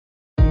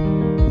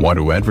Want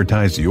to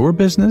advertise your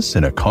business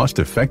in a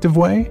cost-effective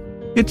way?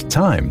 It's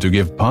time to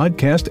give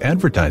podcast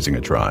advertising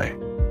a try.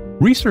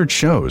 Research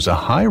shows a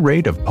high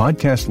rate of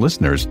podcast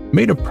listeners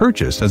made a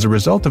purchase as a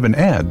result of an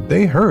ad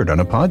they heard on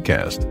a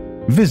podcast.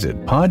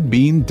 Visit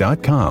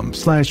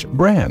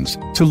podbean.com/brands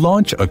to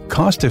launch a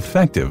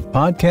cost-effective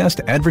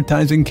podcast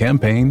advertising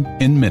campaign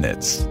in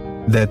minutes.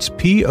 That's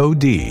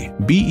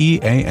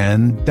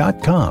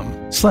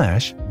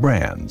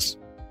podbean.com/brands.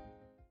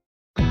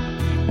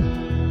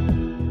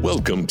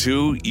 Welcome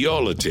to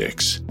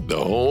Y'all-itics, the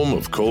home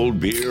of cold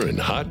beer and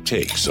hot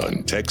takes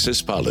on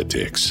Texas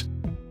politics.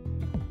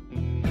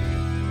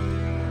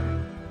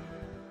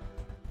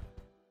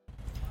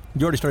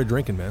 You already started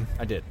drinking, man.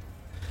 I did.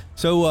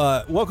 So,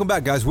 welcome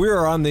back, guys. We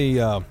are on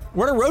we're on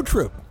a road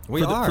trip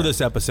for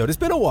this episode. It's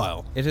been a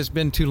while. It has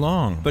been too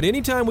long. But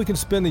anytime we can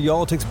spend the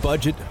Y'all-itics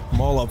budget,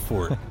 I'm all up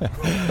for it.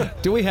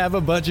 Do we have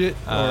a budget,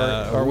 or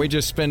are we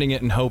just spending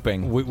it and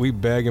hoping? We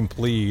beg and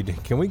plead.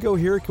 Can we go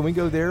here? Can we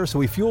go there? So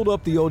we fueled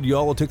up the old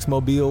Y'all-itics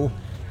mobile,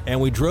 and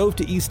we drove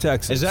to East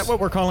Texas. Is that what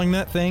we're calling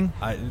that thing?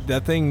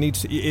 That thing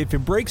needs to, if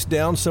it breaks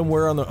down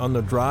somewhere on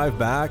the drive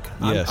back,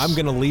 yes. I'm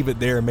going to leave it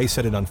there and may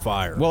set it on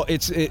fire. Well,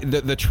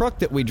 the truck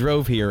that we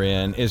drove here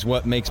in is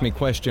what makes me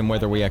question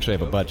whether we actually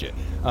have a budget.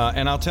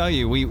 And I'll tell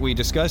you, we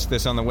discussed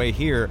this on the way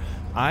here.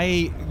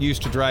 I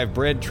used to drive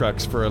bread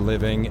trucks for a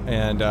living,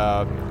 and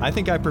I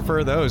think I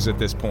prefer those at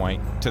this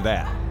point to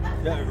that.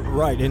 Yeah,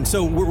 right, and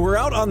so we're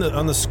out on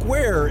the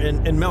square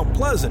in Mount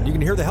Pleasant. You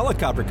can hear the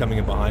helicopter coming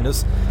in behind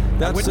us.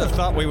 I wouldn't have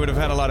thought we would have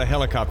had a lot of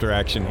helicopter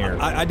action here.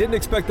 I didn't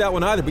expect that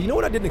one either, but you know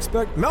what I didn't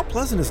expect? Mount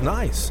Pleasant is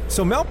nice.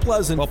 So Mount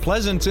Pleasant... Well,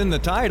 Pleasant's in the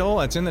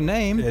title. It's in the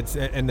name.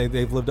 And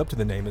they've lived up to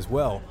the name as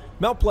well.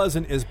 Mount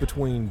Pleasant is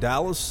between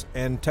Dallas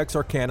and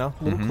Texarkana,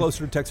 a little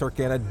closer to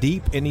Texarkana,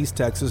 deep in East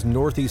Texas,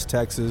 northeast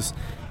Texas.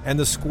 And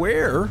the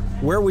square,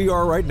 where we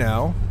are right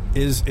now,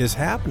 is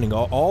happening.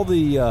 All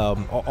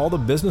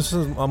the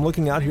businesses I'm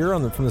looking out here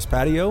from this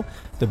patio,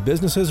 the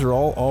businesses are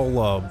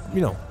all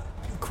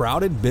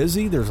crowded,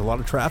 busy. There's a lot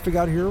of traffic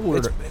out here.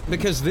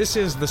 Because this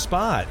is the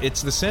spot.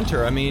 It's the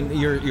center. I mean,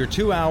 you're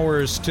 2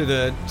 hours to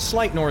the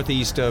slight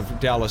northeast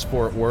of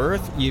Dallas-Fort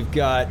Worth. You've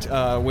got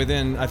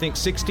within, I think,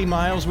 60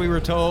 miles, we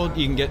were told,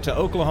 you can get to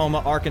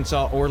Oklahoma,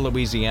 Arkansas, or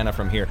Louisiana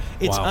from here.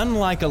 It's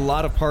unlike a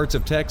lot of parts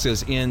of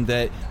Texas in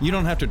that you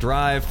don't have to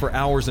drive for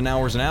hours and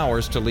hours and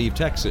hours to leave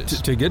Texas.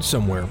 To get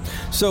somewhere.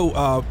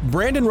 So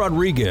Brandon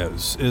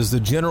Rodriguez is the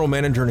general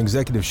manager and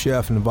executive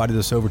chef and invited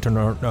us over to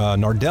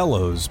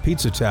Nardello's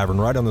Pizza Tavern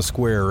right on the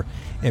square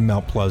in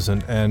Mount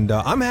Pleasant, and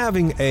I'm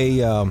having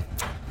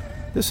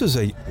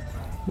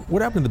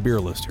what happened to the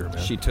beer list here,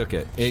 man? She took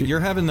it.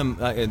 You're having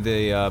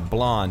the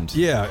blonde.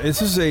 Yeah,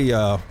 this is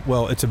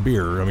it's a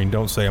beer. I mean,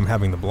 don't say I'm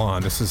having the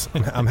blonde.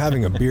 I'm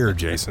having a beer,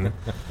 Jason.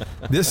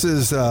 This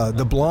is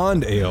the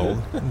blonde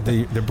ale,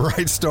 the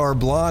Bright Star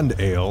Blonde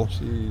Ale.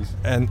 Jeez.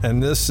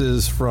 And this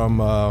is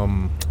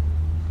from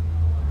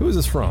who is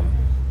this from?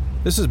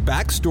 This is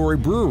Backstory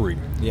Brewery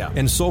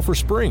in Sulphur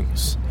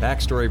Springs.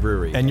 Backstory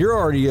Brewery. And you're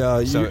already,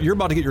 you're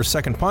about to get your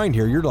second pint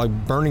here. You're like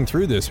burning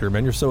through this here,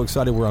 man. You're so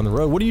excited we're on the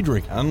road. What are you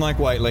drinking? Unlike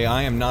Whiteley,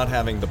 I am not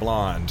having the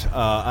blonde.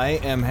 I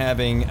am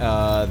having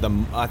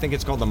I think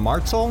it's called the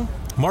Martzen.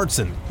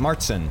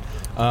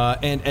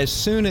 And as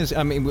soon as,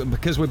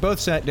 because we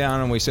both sat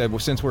down and we said, well,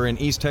 since we're in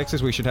East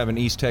Texas, we should have an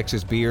East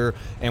Texas beer.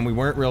 And we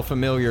weren't real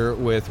familiar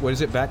with, what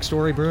is it,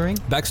 Backstory Brewing?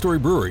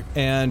 Backstory Brewery.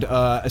 And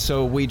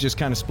so we just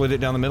kind of split it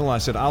down the middle. I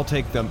said, I'll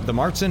take the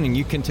Martzen, and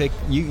you can take,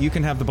 you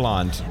can have the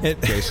blonde,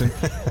 Jason.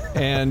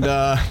 And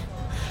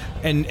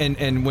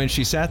when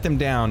she sat them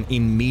down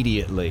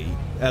immediately,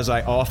 as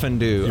I often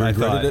do, I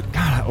thought,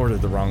 God, I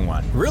ordered the wrong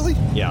one. Really?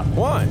 Yeah.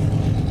 Why?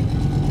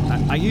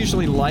 I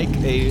usually like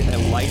a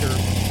lighter.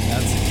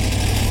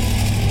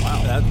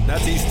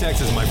 That's East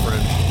Texas, my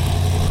friend.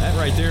 That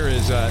right there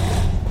is.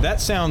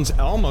 That sounds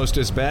almost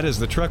as bad as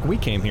the truck we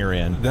came here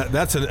in.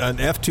 That's an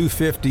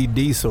F-250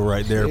 diesel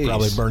right there,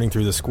 probably burning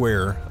through the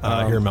square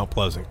here in Mount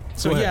Pleasant.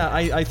 So yeah,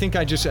 I think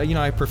I just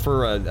I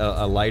prefer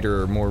a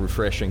lighter, more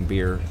refreshing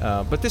beer.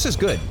 But this is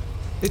good.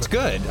 It's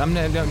good.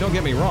 Don't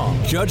get me wrong.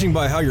 Judging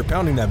by how you're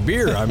pounding that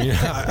beer, I mean,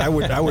 I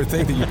would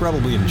think that you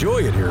probably enjoy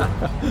it here.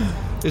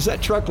 Is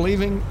that truck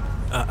leaving?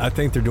 I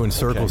think they're doing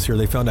circles here.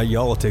 They found out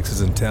Y'all-itics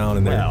is in town,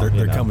 and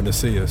they're coming to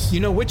see us.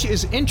 Which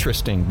is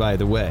interesting, by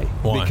the way.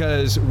 Why?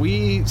 Because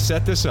we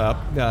set this up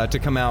to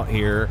come out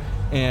here,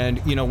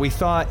 and, we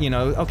thought,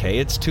 okay,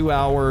 it's 2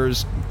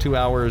 hours,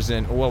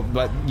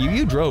 but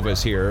you drove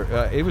us here.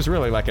 It was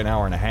really like an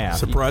hour and a half.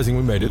 Surprising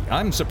we made it.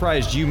 I'm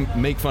surprised you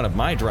make fun of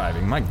my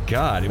driving. My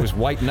God, it was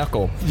white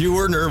knuckle. You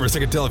were nervous, I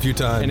could tell a few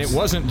times. And it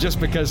wasn't just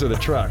because of the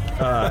truck.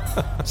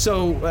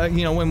 So,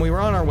 when we were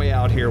on our way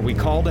out here, we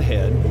called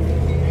ahead.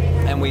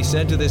 And we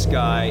said to this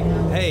guy,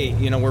 hey,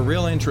 we're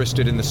real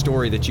interested in the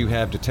story that you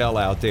have to tell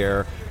out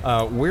there.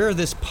 We're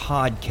this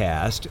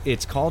podcast.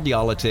 It's called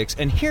Y'all-itics.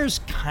 And here's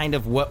kind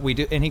of what we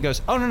do. And he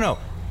goes, oh, no.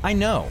 I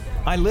know.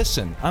 I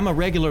listen. I'm a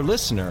regular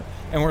listener.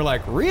 And we're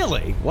like,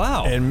 really?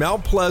 Wow. And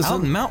Mount Pleasant.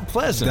 Out in Mount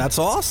Pleasant. That's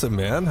awesome,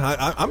 man.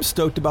 I'm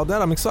stoked about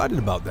that. I'm excited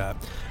about that.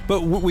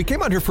 But we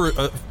came out here for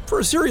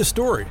a serious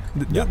story.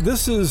 Yeah.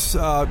 This is,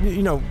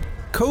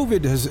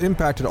 COVID has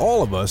impacted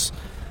all of us,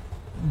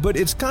 but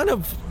it's kind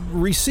of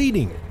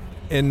receding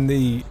in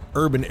the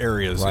urban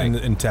areas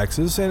in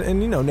Texas and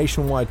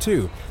nationwide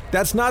too.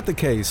 That's not the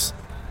case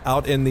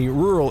out in the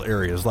rural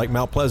areas like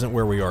Mount Pleasant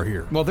where we are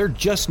here. Well, they're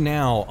just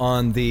now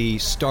on the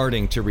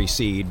starting to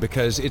recede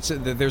because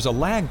there's a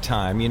lag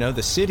time.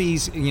 The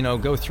cities,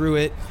 go through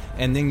it,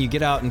 and then you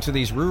get out into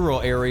these rural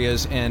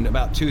areas, and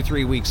about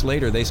 2-3 weeks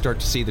later, they start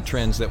to see the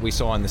trends that we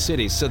saw in the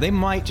cities. So they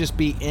might just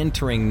be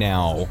entering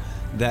now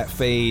that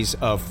phase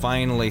of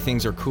finally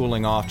things are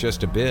cooling off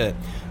just a bit.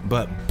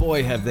 But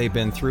boy, have they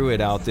been through it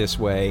out this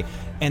way.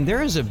 And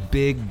there is a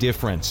big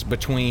difference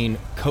between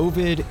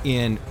COVID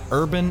in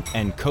urban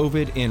and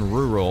COVID in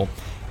rural.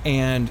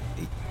 And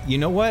you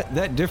know what?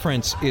 That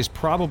difference is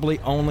probably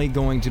only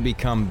going to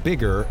become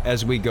bigger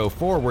as we go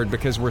forward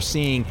because we're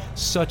seeing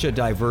such a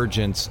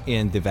divergence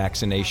in the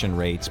vaccination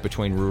rates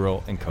between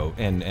rural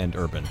and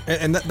urban.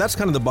 And that's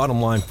kind of the bottom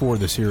line for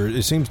this here.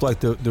 It seems like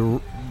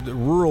the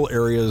rural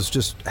areas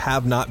just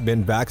have not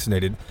been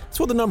vaccinated. That's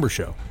what the numbers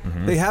show.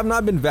 Mm-hmm. They have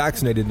not been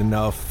vaccinated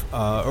enough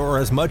or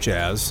as much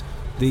as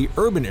the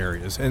urban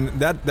areas, and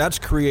that's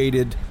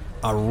created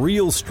a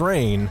real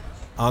strain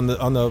on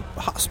the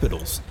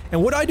hospitals.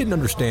 And what I didn't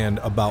understand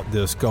about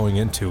this going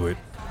into it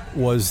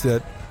was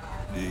that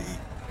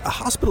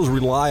hospitals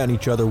rely on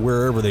each other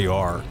wherever they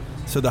are.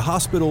 So the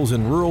hospitals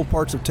in rural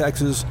parts of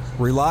Texas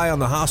rely on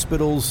the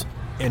hospitals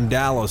in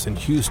Dallas and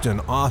Houston,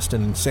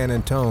 Austin, and San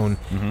Antonio.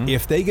 Mm-hmm.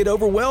 If they get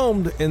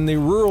overwhelmed in the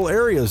rural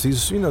areas,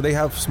 they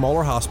have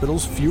smaller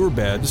hospitals, fewer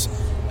beds.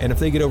 And if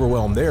they get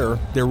overwhelmed there,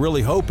 they're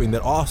really hoping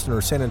that Austin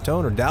or San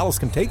Antonio or Dallas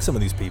can take some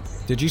of these people.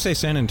 Did you say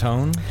San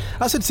Antonio?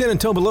 I said San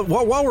Antonio, but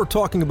look, while we're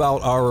talking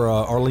about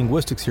our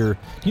linguistics here,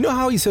 do you know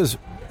how he says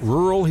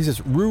rural? He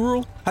says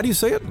rural? How do you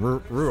say it?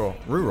 Rural.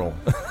 Rural.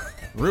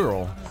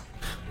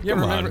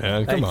 Come on,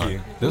 man. Come on.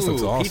 You. This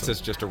looks awesome.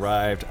 Pizza's just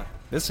arrived.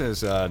 This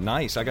is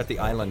nice. I got the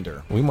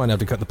Islander. We might have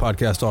to cut the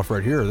podcast off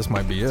right here. This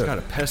might be it. It's got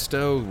a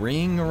pesto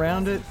ring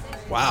around it.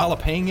 Wow.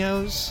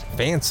 Jalapenos.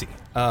 Fancy.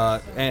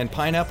 And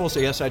pineapples.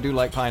 Yes, I do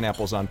like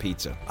pineapples on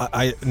pizza.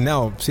 I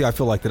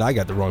feel like that I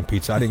got the wrong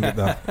pizza. I didn't get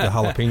the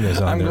jalapenos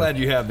on I'm there. glad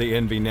you have the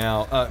envy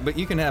now. But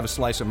you can have a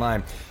slice of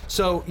mine.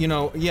 So,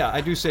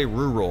 I do say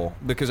rural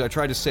because I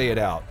try to say it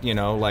out,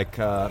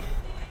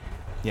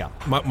 yeah.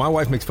 My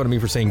wife makes fun of me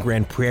for saying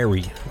Grand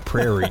Prairie.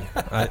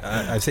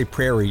 I say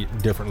prairie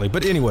differently.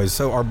 But anyways,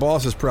 so our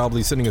boss is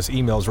probably sending us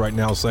emails right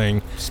now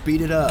saying,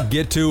 speed it up.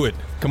 Get to it.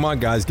 Come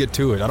on, guys, get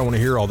to it. I don't want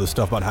to hear all this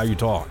stuff about how you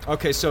talk.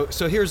 Okay, so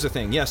here's the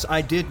thing. Yes,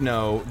 I did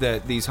know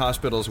that these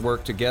hospitals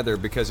work together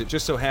because it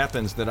just so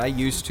happens that I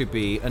used to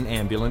be an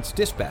ambulance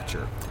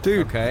dispatcher.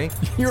 Dude, okay?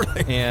 You're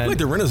like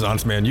the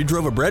Renaissance man. You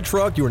drove a bread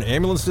truck. You were an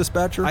ambulance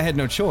dispatcher. I had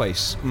no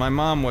choice. My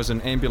mom was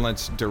an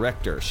ambulance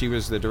director. She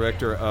was the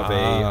director of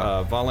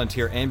a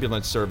volunteer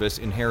ambulance service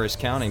in Harris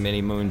County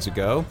many moons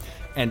ago.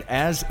 And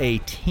as a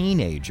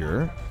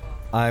teenager,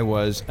 I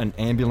was an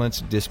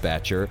ambulance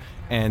dispatcher,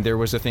 and there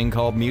was a thing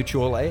called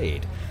mutual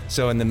aid.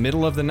 So in the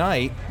middle of the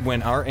night,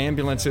 when our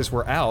ambulances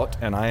were out,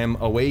 and I am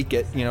awake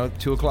at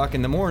 2 o'clock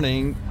in the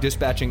morning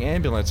dispatching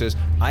ambulances,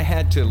 I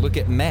had to look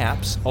at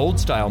maps, old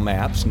style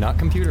maps, not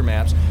computer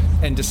maps,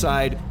 and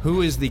decide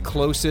who is the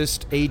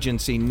closest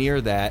agency near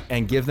that,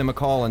 and give them a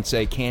call and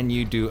say, can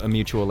you do a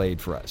mutual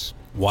aid for us?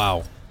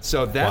 Wow.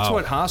 So that's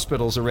what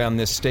hospitals around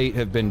this state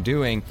have been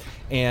doing,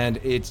 and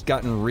it's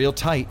gotten real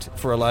tight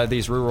for a lot of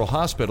these rural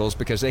hospitals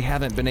because they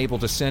haven't been able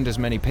to send as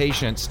many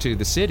patients to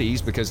the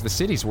cities because the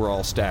cities were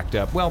all stacked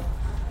up. Well,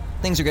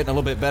 things are getting a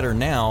little bit better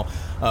now,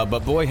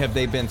 but boy, have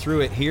they been through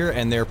it here,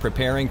 and they're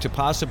preparing to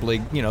possibly,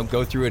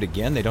 go through it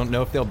again. They don't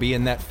know if they'll be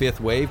in that fifth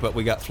wave, but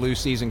we got flu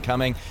season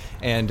coming,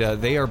 and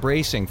they are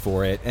bracing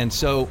for it. And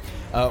so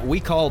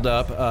we called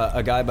up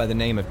a guy by the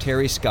name of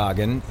Terry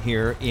Scoggin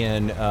here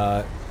in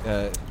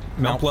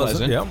Mount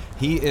Pleasant. Yeah.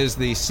 He is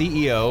the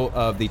CEO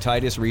of the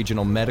Titus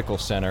Regional Medical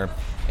Center,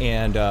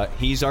 and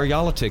he's our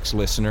Yolitics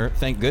listener,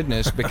 thank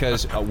goodness,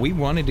 because we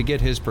wanted to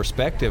get his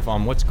perspective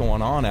on what's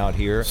going on out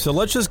here. So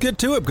let's just get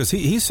to it, because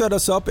he set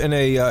us up in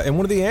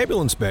one of the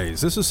ambulance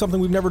bays. This is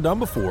something we've never done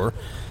before.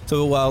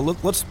 So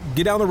let's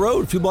get down the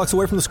road a few blocks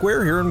away from the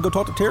square here and go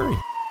talk to Terry.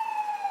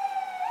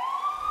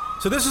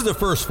 So this is the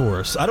first for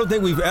us. I don't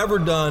think we've ever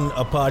done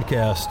a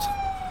podcast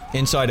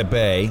inside a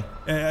bay.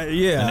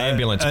 Yeah, an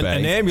ambulance bay,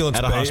 an ambulance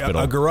at a bay,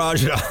 hospital, a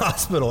garage at a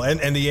hospital,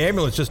 and the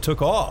ambulance just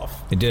took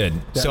off. It did.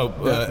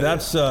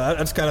 That's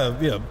kind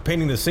of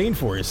painting the scene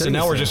for you. So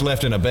now we're just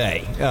left in a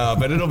bay,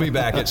 but it'll be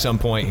back at some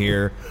point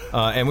here.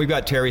 And we've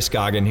got Terry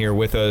Scoggin here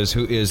with us,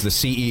 who is the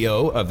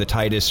CEO of the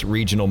Titus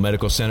Regional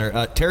Medical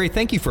Center. Terry,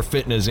 thank you for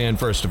fitting us in,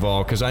 first of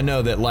all, because I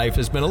know that life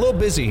has been a little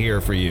busy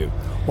here for you.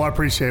 Well, I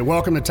appreciate it.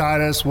 Welcome to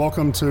Titus.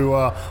 Welcome to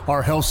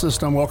our health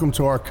system. Welcome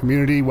to our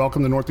community.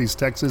 Welcome to Northeast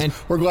Texas. And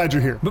we're glad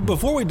you're here. But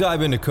before we dive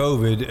dive into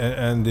COVID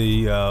and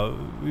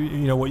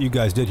the what you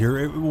guys did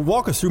here,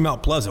 walk us through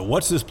Mount Pleasant.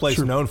 What's this place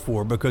known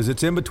for? Because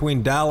it's in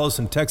between Dallas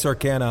and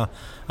Texarkana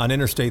on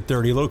Interstate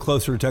 30, a little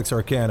closer to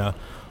Texarkana.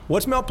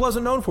 What's Mount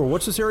Pleasant known for?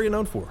 What's this area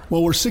known for?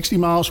 Well, we're 60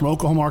 miles from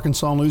Oklahoma,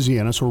 Arkansas, and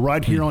Louisiana, so we're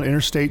right here on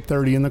Interstate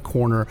 30 in the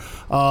corner.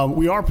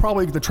 We are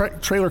probably the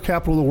trailer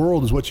capital of the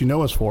world is what you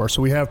know us for.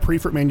 So we have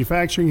Preferred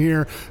Manufacturing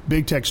here,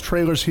 Big Tex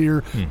Trailers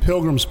here,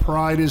 Pilgrim's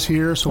Pride is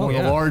here, so one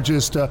of the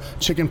largest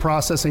chicken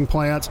processing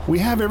plants. We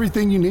have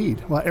everything you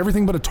need,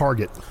 everything but a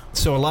Target.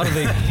 So a lot of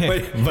the...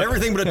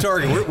 everything but a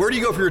Target. Where do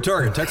you go for your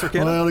Target?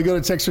 Texarkana? Well, we go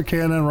to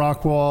Texarkana and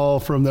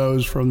Rockwall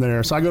from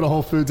there. So I go to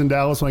Whole Foods in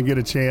Dallas when I get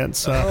a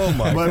chance.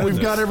 But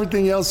we've got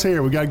everything else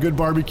here. We got good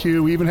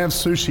barbecue. We even have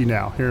sushi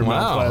now here in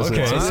Mount Pleasant.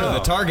 Okay. So the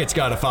Target's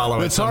got to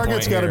follow. The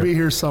Target's got to be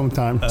here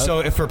sometime. So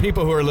if for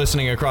people who are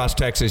listening across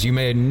Texas, you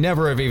may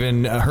never have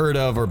even heard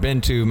of or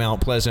been to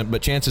Mount Pleasant,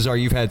 but chances are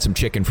you've had some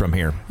chicken from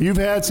here. You've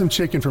had some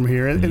chicken from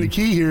here, and the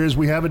key here is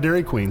we have a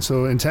Dairy Queen.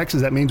 So in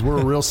Texas, that means we're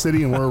a real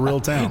city and we're a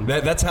real town.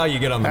 That's how you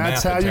get on the map.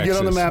 That's how you get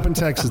on the map in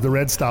Texas. The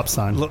red stop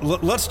sign.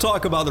 Let's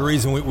talk about the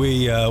reason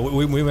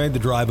we made the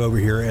drive over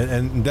here,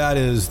 and that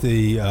is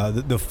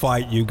the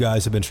fight you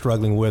guys have been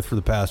struggling with for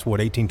the past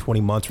 18,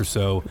 20 months or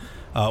so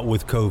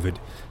with COVID.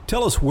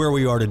 Tell us where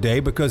we are today,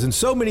 because in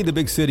so many of the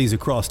big cities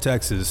across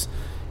Texas,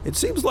 it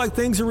seems like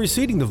things are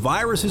receding. The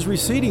virus is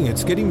receding.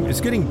 It's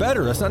getting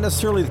better. That's not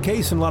necessarily the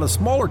case in a lot of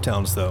smaller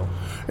towns, though.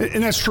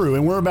 And that's true.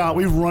 And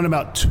we've run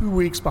about 2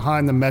 weeks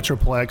behind the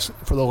Metroplex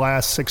for the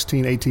last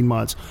 16, 18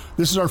 months.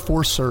 This is our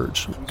fourth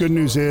surge. Good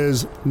news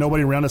is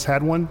nobody around us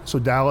had one, so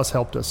Dallas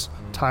helped us.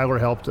 Tyler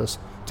helped us.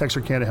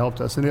 Texarkana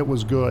helped us, and it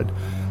was good.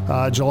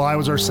 July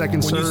was our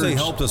second surge. When you say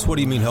helped us, what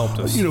do you mean helped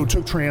us?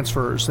 Took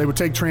transfers. They would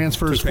take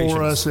transfers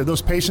for us.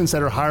 Those patients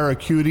that are higher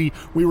acuity,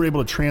 we were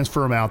able to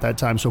transfer them out that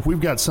time. So if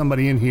we've got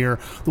somebody in here,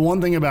 the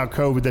one thing about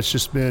COVID that's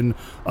just been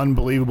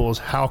unbelievable is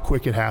how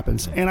quick it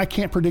happens. And I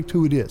can't predict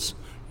who it is.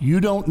 You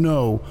don't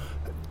know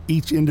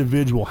each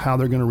individual, how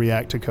they're going to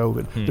react to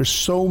COVID. There's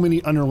so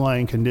many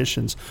underlying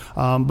conditions.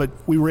 But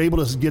we were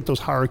able to get those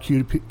higher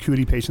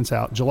acuity patients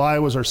out. July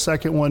was our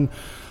second one.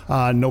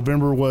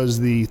 November was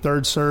the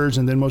third surge,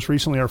 and then most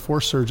recently our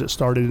fourth surge that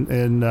started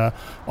in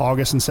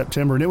August and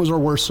September, and it was our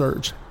worst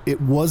surge. It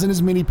wasn't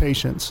as many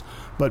patients,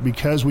 but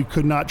because we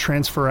could not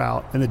transfer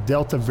out, and the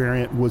Delta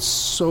variant was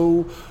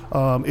so,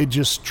 it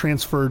just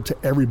transferred to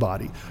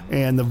everybody.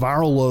 And the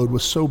viral load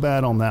was so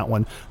bad on that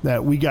one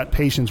that we got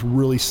patients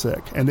really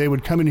sick, and they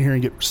would come in here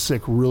and get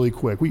sick really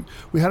quick. We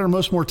had our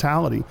most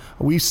mortality.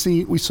 We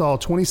saw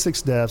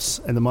 26 deaths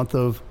in the month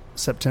of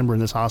September in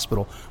this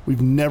hospital.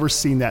 We've never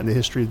seen that in the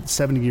history of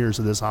 70 years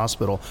of this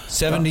hospital.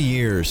 70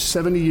 years.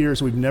 70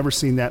 years, we've never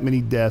seen that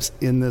many deaths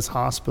in this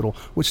hospital,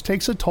 which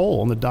takes a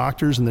toll on the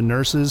doctors and the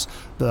nurses,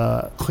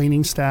 the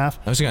cleaning staff.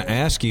 I was going to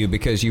ask you,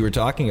 because you were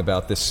talking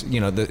about this,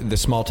 the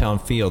small town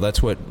feel.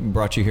 That's what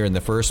brought you here in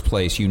the first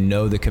place.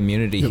 The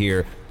community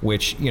here,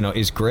 which,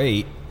 is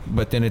great.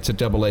 But then it's a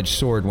double-edged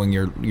sword when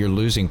you're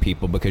losing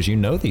people, because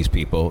these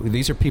people.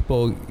 These are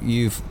people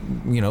you've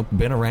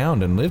been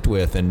around and lived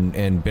with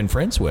and been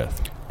friends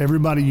with.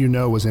 Everybody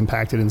was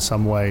impacted in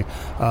some way.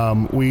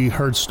 We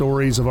heard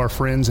stories of our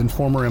friends and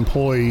former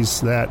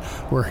employees that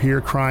were here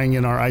crying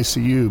in our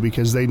ICU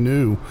because they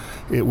knew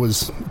it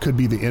could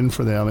be the end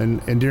for them.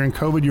 And during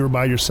COVID, you were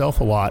by yourself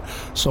a lot.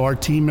 So our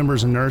team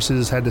members and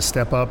nurses had to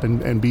step up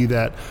and be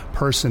that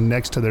person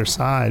next to their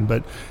side.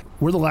 But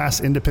we're the last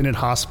independent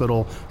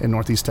hospital in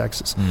Northeast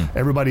Texas.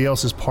 Everybody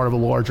else is part of a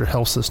larger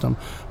health system.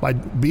 By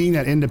being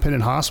that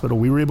independent hospital,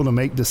 we were able to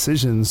make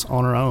decisions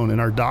on our own, and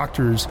our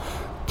doctors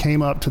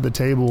came up to the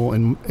table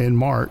in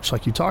March,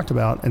 like you talked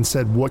about, and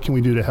said, what can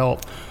we do to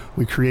help?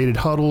 We created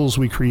huddles,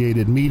 we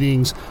created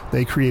meetings,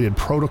 they created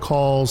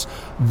protocols.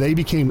 They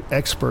became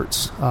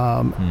experts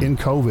in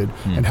COVID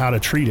and how to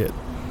treat it.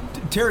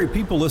 Terry,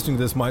 people listening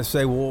to this might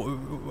say, well,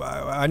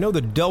 I know the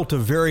Delta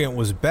variant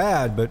was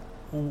bad, but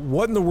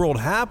what in the world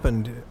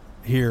happened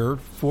here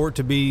for it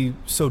to be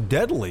so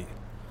deadly?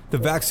 The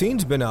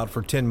vaccine's been out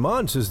for 10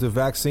 months. Is the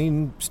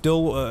vaccine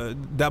still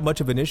that much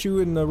of an issue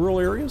in the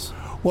rural areas?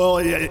 Well,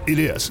 it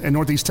is. In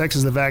Northeast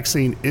Texas, the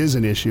vaccine is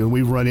an issue, and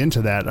we've run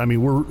into that. I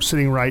mean, we're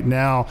sitting right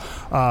now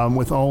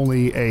with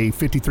only a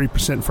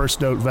 53% first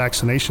dose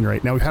vaccination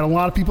rate. Now, we've had a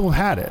lot of people who've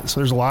had it.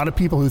 So there's a lot of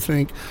people who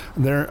think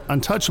they're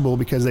untouchable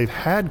because they've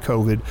had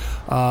COVID,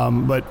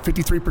 but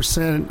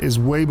 53% is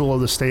way below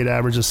the state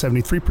average of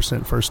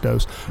 73% first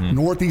dose.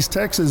 Northeast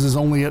Texas is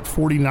only at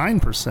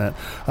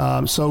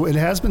 49%. So it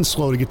has been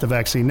slow to get the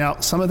vaccine. Now,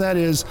 some of that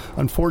is,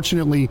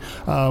 unfortunately,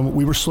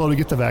 we were slow to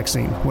get the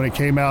vaccine. When it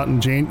came out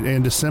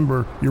in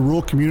December, your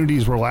rural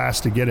communities were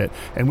last to get it,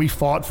 and we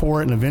fought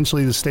for it, and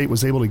eventually the state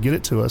was able to get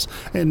it to us,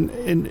 and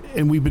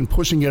we've been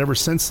pushing it ever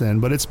since then,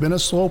 but it's been a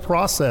slow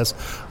process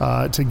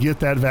to get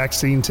that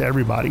vaccine to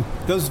everybody.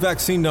 Those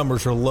vaccine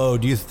numbers are low.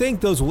 Do you think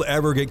those will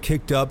ever get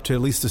kicked up to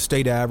at least the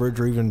state average,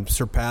 or even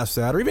surpass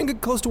that, or even get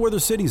close to where the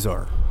cities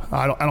are?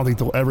 I don't think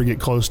they'll ever get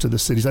close to the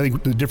cities. I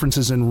think the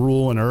differences in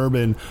rural and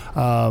urban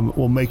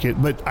will make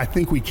it, but I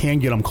think we can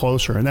get them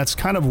closer, and that's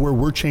kind of where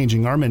we're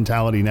changing our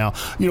mentality now.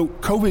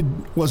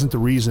 COVID wasn't the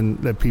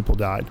reason that people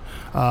died.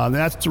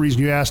 That's the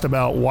reason you asked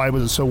about why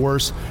was it so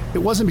worse. It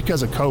wasn't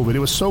because of COVID. It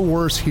was so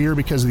worse here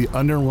because of the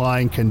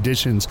underlying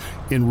conditions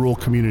in rural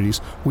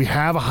communities. We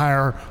have a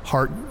higher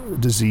heart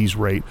disease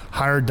rate,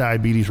 higher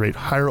diabetes rate,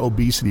 higher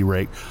obesity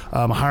rate,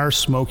 higher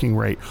smoking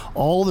rate,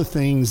 all the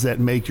things that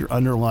make your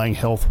underlying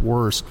health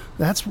worse.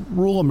 That's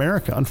rural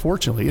America,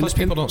 unfortunately. Plus,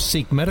 people don't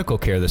seek medical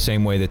care the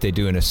same way that they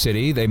do in a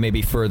city. They may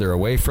be further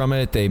away from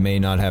it. They may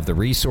not have the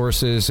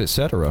resources,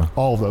 etc.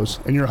 All of those,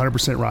 and you're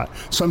 100% right.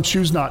 Some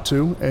choose not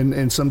to,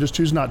 and some just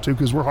choose not to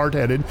because we're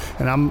hard-headed,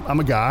 and I'm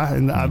a guy,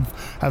 and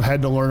I've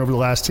had to learn over the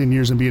last 10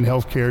 years and be in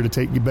healthcare to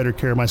take better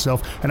care of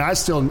myself, and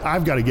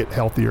I've got to get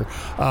healthier.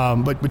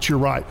 But you're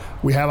right.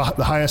 We have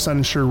the highest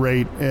uninsured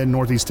rate in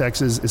Northeast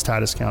Texas is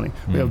Titus County.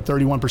 We have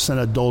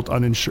 31% adult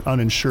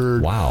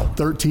uninsured. Wow.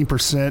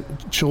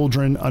 13%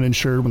 children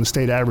uninsured when the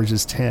state average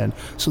is 10.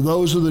 So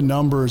those are the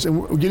numbers,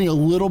 and we're getting a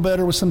little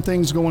better with some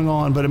things going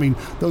on, but I mean,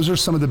 those are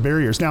some of the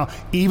barriers. Now,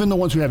 even the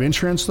ones who have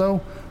insurance,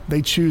 though,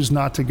 they choose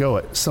not to go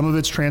it. Some of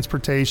it's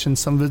transportation,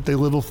 some of it they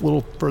live a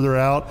little further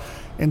out,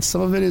 and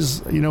some of it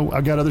is,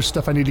 I've got other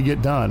stuff I need to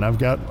get done. I've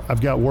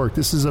got work.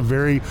 This is a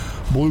very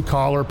blue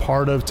collar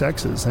part of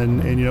Texas,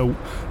 and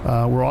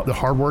we're all the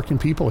hardworking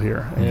people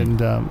here,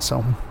 and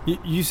so.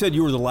 You said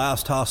you were the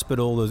last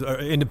hospital,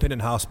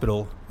 independent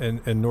hospital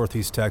in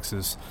Northeast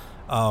Texas.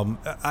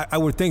 I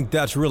would think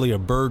that's really a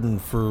burden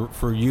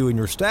for you and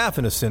your staff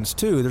in a sense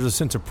too. There's a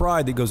sense of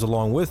pride that goes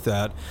along with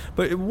that.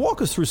 But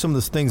walk us through some of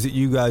the things that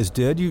you guys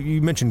did.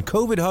 You mentioned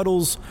COVID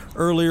huddles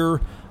earlier.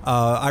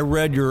 I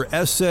read your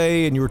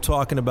essay, and you were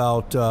talking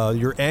about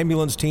your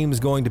ambulance teams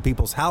going to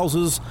people's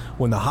houses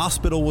when the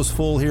hospital was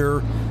full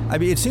here. I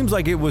mean, it seems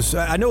like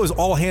I know it was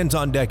all hands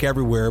on deck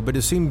everywhere, but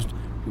it seems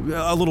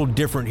a little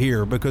different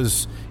here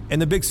because in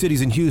the big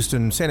cities in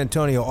Houston, San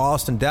Antonio,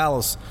 Austin,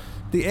 Dallas,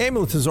 the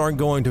ambulances aren't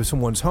going to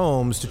someone's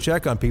homes to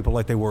check on people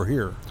like they were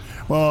here.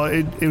 Well,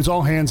 it was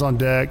all hands on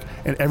deck,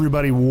 and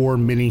everybody wore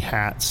many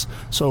hats.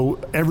 So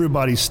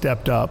everybody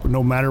stepped up.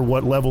 No matter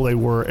what level they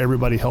were,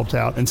 everybody helped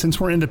out. And since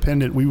we're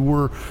independent,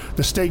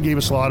 the state gave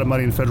us a lot of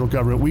money in the federal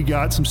government. We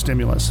got some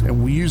stimulus,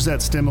 and we used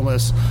that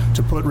stimulus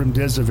to put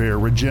remdesivir,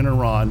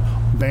 Regeneron,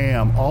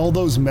 BAM, all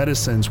those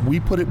medicines. We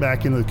put it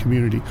back into the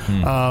community.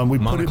 We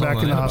put it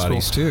back in the hospital.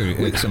 Too,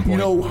 at some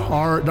point.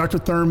 Our Dr.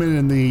 Thurman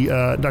and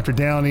the Dr.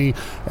 Downey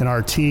and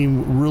our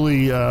team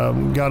really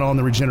got on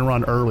the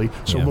Regeneron early.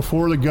 So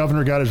before the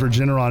governor got his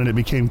Regeneron and it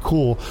became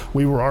cool,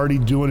 we were already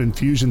doing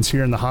infusions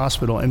here in the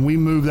hospital, and we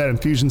moved that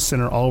infusion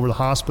center all over the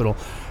hospital.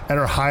 At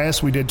our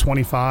highest, we did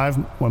 25.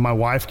 When my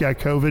wife got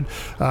COVID,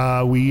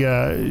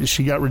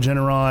 she got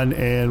Regeneron,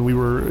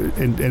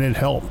 and it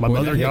helped. My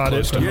mother got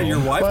it. Your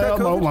wife got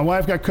COVID? My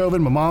wife got COVID.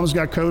 My mom's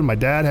got COVID. My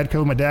dad had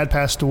COVID. My dad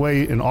passed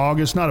away in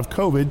August, not of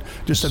COVID,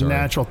 just of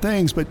natural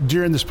things. But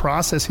during this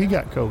process, he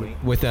got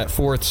COVID. With that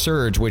fourth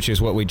surge, which is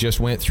what we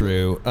just went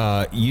through,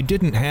 you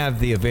didn't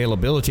have the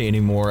availability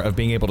anymore of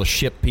being able to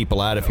ship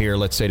people out of here,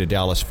 let's say to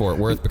Dallas-Fort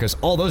Worth, because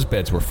all those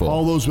beds were full.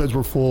 All those beds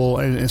were full,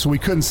 and so we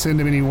couldn't send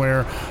them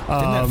anywhere. Didn't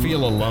that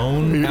feel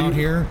alone out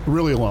here?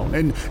 Really alone.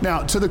 And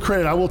now, to the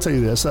credit, I will tell you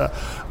this.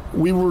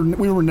 We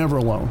were never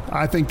alone.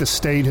 I think the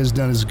state has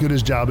done as good a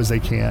job as they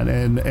can,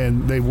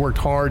 and they've worked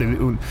hard.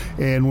 And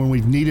when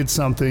we've needed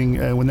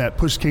something, when that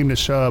push came to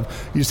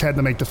shove, you just had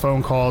to make the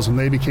phone calls, and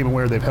they became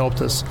aware. They've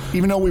helped us.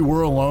 Even though we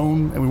were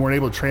alone and we weren't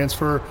able to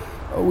transfer,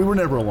 we were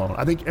never alone.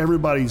 I think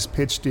everybody's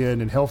pitched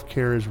in, and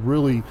healthcare has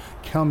really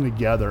come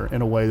together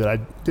in a way that I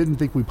didn't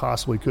think we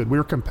possibly could. We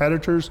were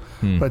competitors,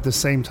 but at the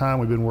same time,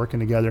 we've been working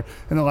together.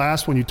 And the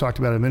last one you talked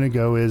about a minute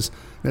ago is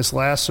this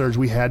last surge,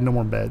 we had no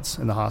more beds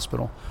in the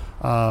hospital.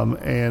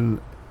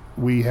 And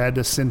we had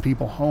to send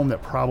people home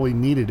that probably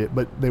needed it,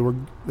 but they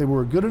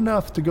were good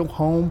enough to go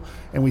home,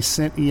 and we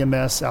sent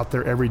EMS out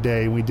there every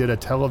day. We did a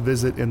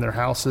televisit in their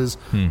houses.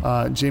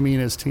 Jimmy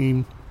and his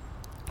team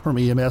from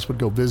EMS would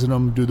go visit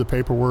them, do the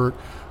paperwork,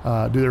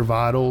 do their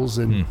vitals,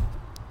 and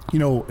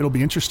it'll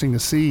be interesting to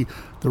see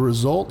the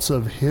results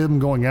of him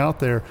going out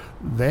there.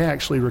 They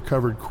actually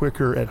recovered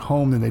quicker at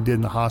home than they did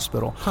in the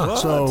hospital.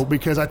 So,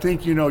 because I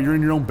think, you're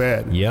in your own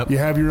bed. Yep. You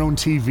have your own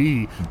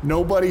TV.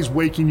 Nobody's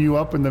waking you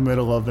up in the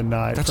middle of the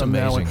night. That's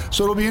amazing.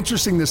 So it'll be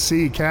interesting to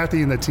see.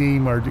 Kathy and the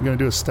team are going to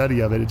do a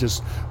study of it.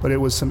 But it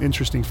was some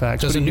interesting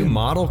facts. Does a new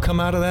model come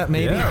out of that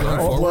maybe?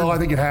 Well, I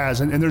think it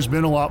has. And there's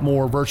been a lot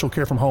more virtual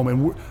care from home.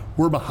 And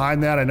we're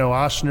behind that. I know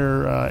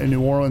Ochsner in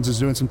New Orleans is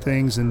doing some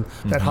things. And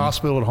that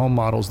hospital at home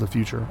model is the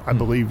future. I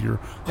believe you're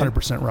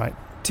 100% right.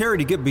 Terry,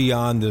 to get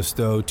beyond this,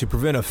 though, to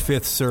prevent a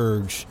fifth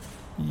surge,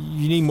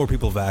 you need more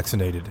people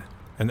vaccinated.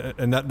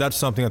 And that's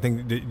something I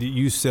think that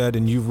you said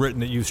and you've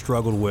written that you've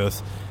struggled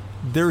with.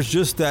 There's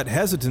just that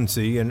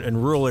hesitancy in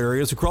rural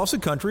areas across the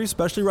country,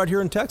 especially right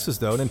here in Texas,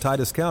 though, and in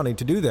Titus County,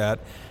 to do that.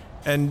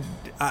 And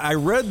I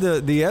read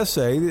the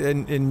essay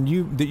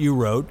that you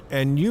wrote,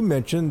 and you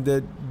mentioned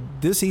that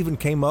this even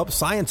came up,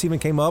 science even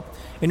came up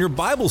in your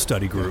Bible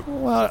study group.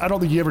 Well, I don't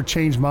think you ever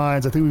change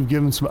minds. I think we've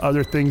given some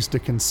other things to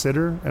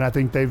consider, and I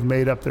think they've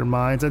made up their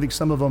minds. I think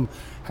some of them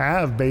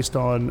have, based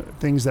on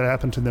things that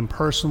happen to them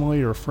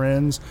personally or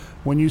friends.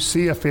 When you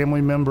see a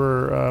family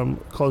member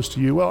close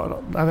to you,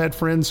 well, I've had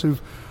friends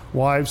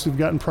wives who've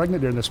gotten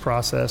pregnant during this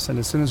process, and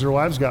as soon as their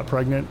wives got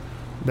pregnant,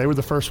 they were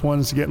the first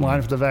ones to get in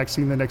line for the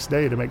vaccine the next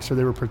day to make sure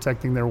they were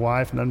protecting their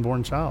wife and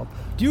unborn child.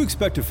 Do you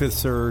expect a fifth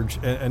surge?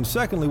 And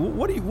secondly,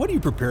 what are you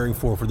preparing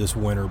for this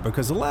winter?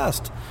 Because the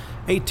last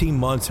 18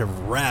 months have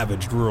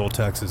ravaged rural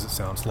Texas, it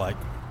sounds like.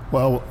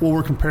 Well, what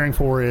we're preparing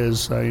for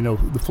is,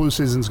 the flu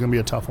season is going to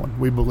be a tough one.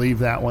 We believe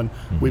that one.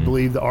 Mm-hmm. We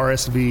believe the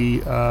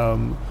RSV,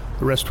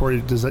 the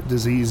respiratory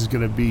disease, is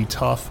going to be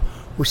tough.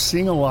 We're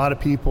seeing a lot of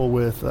people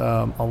with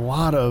a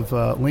lot of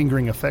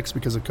lingering effects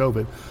because of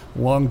COVID,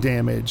 lung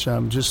damage,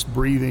 just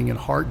breathing and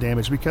heart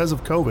damage because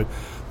of COVID.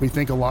 We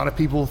think a lot of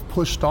people have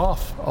pushed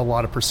off a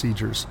lot of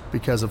procedures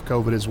because of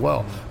COVID as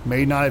well,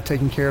 may not have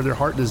taken care of their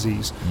heart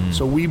disease.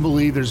 So we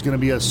believe there's going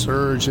to be a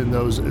surge in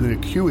the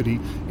acuity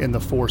in the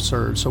fourth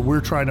surge. So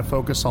we're trying to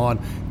focus on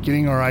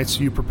getting our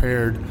ICU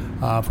prepared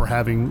for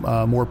having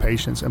more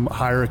patients and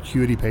higher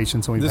acuity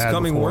patients than we've had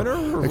before. This coming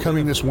winter?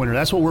 Coming this winter.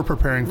 That's what we're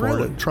preparing for,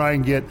 really? to try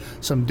and get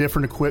some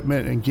different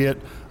equipment and get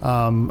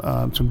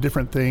some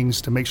different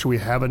things to make sure we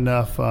have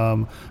enough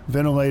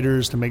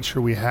ventilators, to make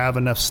sure we have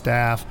enough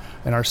staff,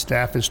 and our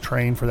staff is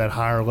trained for that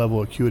higher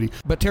level acuity.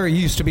 But Terry, you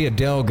used to be a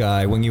Dell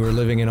guy when you were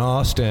living in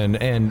Austin,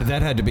 and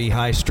that had to be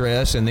high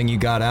stress, and then you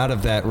got out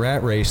of that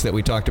rat race that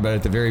we talked about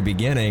at the very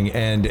beginning,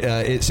 and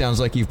it sounds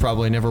like you've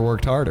probably never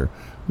worked harder.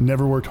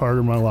 Never worked harder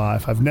in my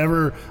life. I've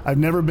never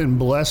been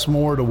blessed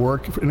more to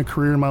work in a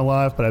career in my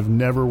life, but I've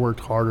never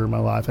worked harder in my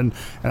life. And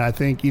I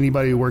think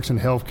anybody who works in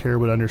healthcare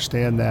would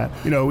understand that.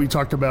 We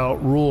talked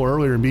about rural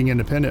earlier and being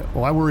independent.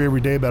 Well, I worry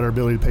every day about our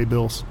ability to pay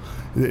bills.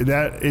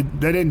 That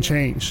didn't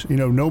change.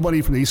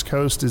 Nobody from the East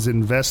Coast is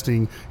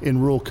investing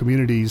in rural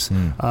communities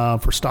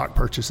for stock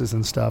purchases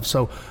and stuff.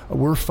 So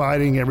we're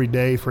fighting every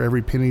day for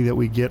every penny that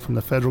we get from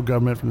the federal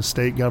government, from the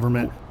state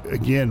government.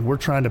 Again, we're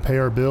trying to pay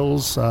our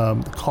bills.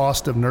 The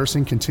cost of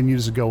nursing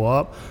continues to go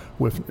up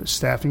with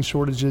staffing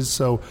shortages.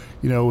 So,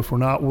 if we're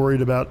not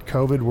worried about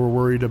COVID, we're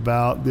worried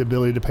about the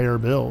ability to pay our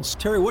bills.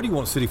 Terry, what do you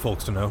want city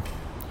folks to know?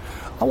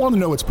 I want to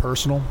know it's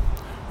personal.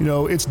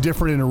 It's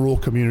different in a rural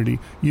community.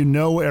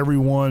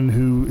 Everyone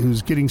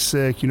who's getting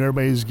sick.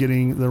 Everybody's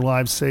getting their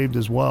lives saved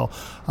as well.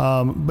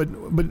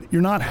 But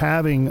you're not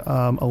having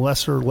a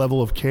lesser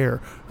level of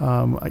care.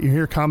 You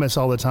hear comments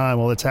all the time,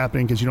 well, it's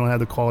happening because you don't have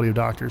the quality of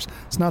doctors.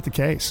 It's not the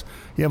case.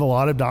 You have a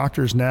lot of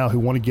doctors now who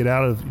want to get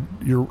out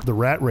of the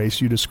rat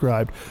race you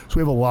described. So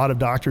we have a lot of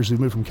doctors who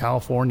moved from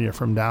California,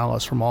 from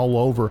Dallas, from all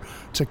over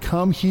to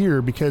come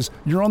here because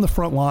you're on the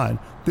front line.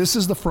 This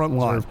is the front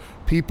line.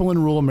 People in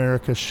rural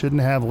America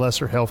shouldn't have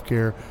lesser health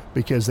care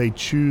because they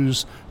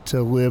choose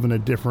to live in a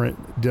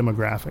different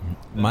demographic.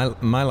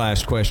 My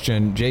last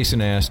question, Jason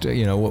asked,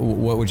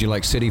 what would you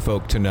like city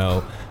folk to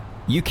know?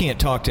 You can't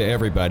talk to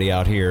everybody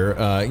out here.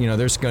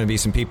 There's going to be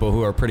some people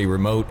who are pretty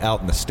remote out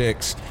in the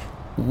sticks.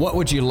 What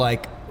would you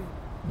like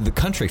the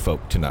country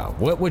folk to know?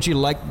 What would you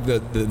like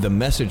the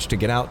message to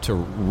get out to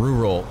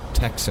rural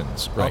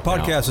Texans right now? Our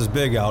podcast is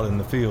big out in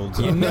the fields.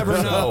 You never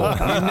know.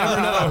 You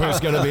never know who's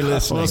going to be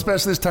listening. Well,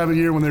 especially this time of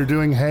year when they're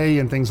doing hay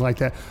and things like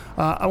that.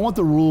 I want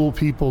the rural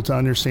people to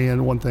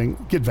understand one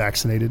thing: get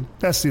vaccinated.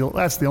 That's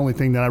the only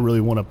thing that I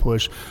really want to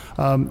push.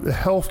 The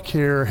health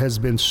care has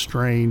been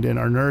strained, and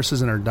our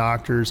nurses and our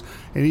doctors,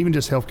 and even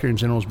just healthcare in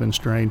general, has been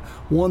strained.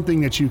 One thing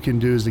that you can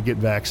do is to get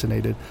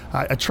vaccinated.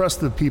 I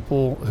trust the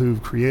people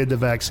who've created the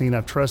vaccine.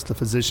 I trust the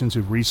physicians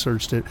who've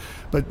researched it,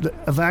 but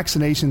a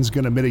vaccination is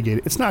going to mitigate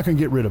it. It's not going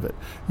to get rid of it.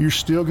 You're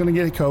still going to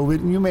get COVID,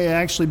 and you may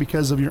actually,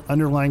 because of your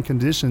underlying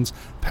conditions,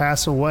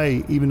 pass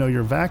away even though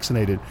you're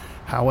vaccinated.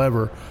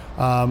 However,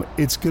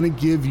 it's going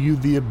to give you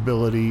the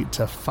ability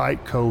to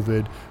fight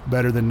COVID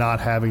better than not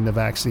having the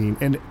vaccine.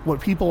 And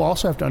what people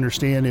also have to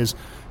understand is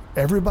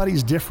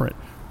everybody's different.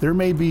 There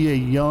may be a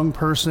young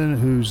person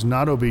who's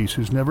not obese,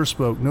 who's never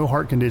smoked, no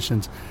heart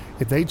conditions.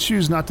 If they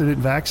choose not to get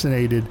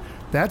vaccinated,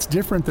 that's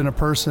different than a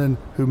person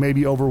who may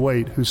be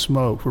overweight, who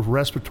smoked, with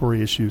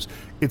respiratory issues.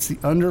 It's the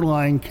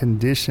underlying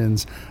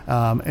conditions,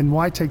 and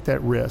why take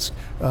that risk?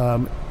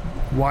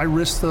 Why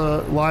risk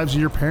the lives of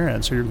your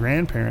parents or your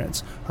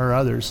grandparents or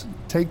others?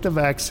 Take the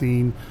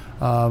vaccine.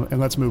 And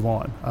let's move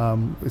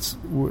on.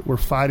 We're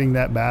fighting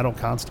that battle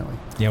constantly.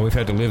 Yeah, we've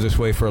had to live this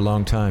way for a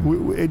long time.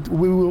 We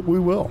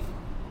will.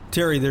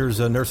 Terry, there's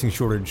a nursing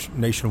shortage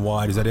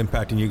nationwide. Is that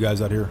impacting you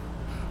guys out here?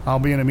 I'll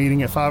be in a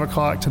meeting at 5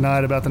 o'clock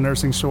tonight about the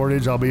nursing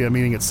shortage. I'll be at a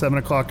meeting at 7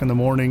 o'clock in the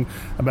morning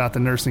about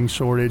the nursing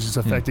shortage. It's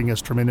affecting us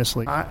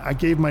tremendously. I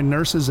gave my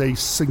nurses a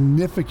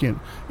significant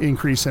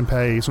increase in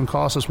pay. It's going to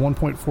cost us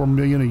 $1.4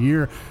 million a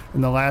year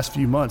in the last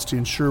few months to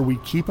ensure we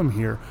keep them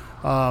here.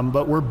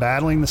 But we're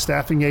battling the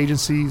staffing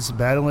agencies,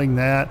 battling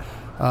that,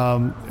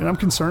 and I'm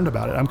concerned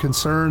about it. I'm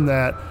concerned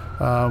that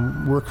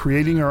we're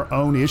creating our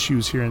own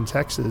issues here in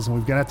Texas, and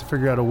we're going to have to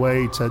figure out a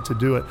way to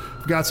do it.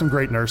 We've got some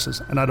great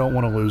nurses, and I don't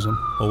want to lose them.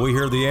 Well, we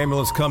hear the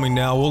ambulance coming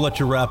now. We'll let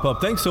you wrap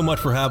up. Thanks so much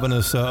for having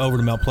us over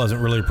to Mount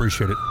Pleasant. Really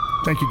appreciate it.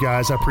 Thank you,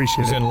 guys. I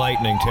appreciate It's it.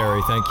 enlightening,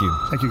 Terry. Thank you.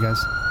 Thank you, guys.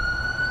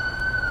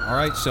 All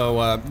right,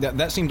 so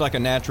that seemed like a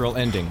natural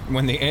ending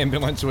when the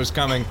ambulance was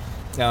coming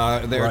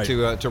there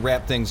Right. to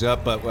wrap things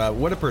up. But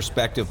what a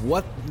perspective!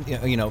 What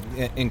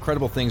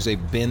incredible things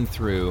they've been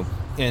through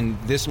in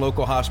this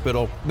local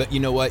hospital. But you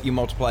know what? You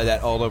multiply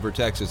that all over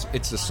Texas,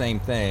 it's the same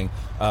thing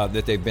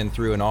that they've been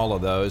through in all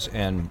of those.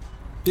 And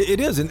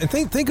It is, and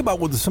think about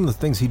what some of the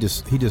things he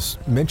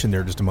just mentioned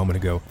there just a moment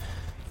ago.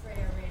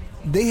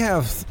 They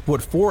have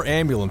 4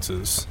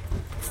 ambulances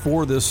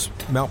for this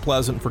Mount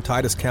Pleasant, for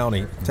Titus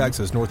County,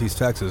 Texas, Northeast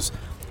Texas.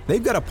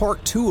 They've got to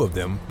park 2 of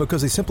them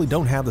because they simply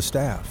don't have the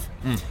staff.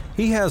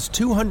 He has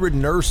 200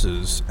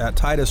 nurses at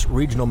Titus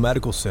Regional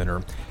Medical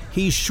Center.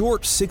 He's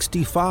short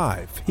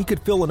 65. He could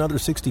fill another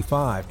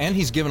 65. And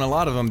he's given a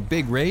lot of them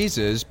big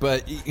raises,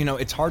 but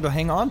it's hard to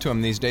hang on to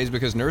them these days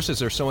because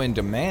nurses are so in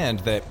demand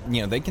that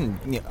they can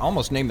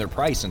almost name their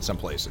price in some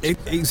places.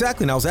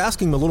 Exactly. And I was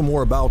asking him a little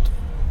more about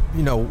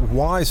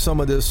why some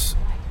of this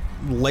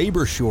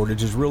labor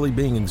shortage is really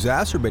being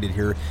exacerbated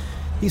here.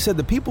 He said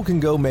the people can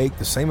go make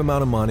the same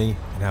amount of money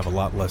and have a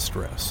lot less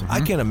stress.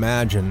 I can't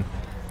imagine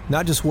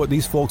not just what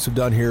these folks have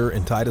done here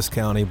in Titus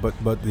County, but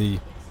the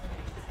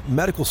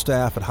medical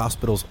staff at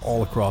hospitals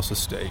all across the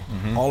state,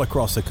 all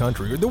across the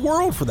country, or the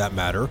world for that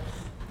matter,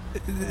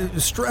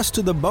 stressed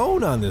to the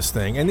bone on this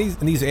thing. And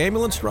these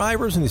ambulance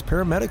drivers and these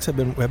paramedics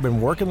have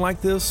been working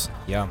like this.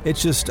 Yeah.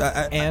 It's just,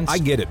 I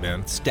get it,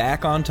 man.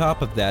 Stack on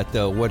top of that,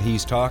 though, what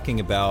he's talking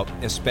about,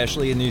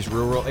 especially in these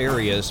rural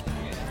areas.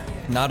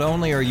 Not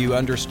only are you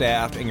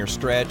understaffed and you're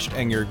stretched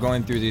and you're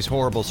going through these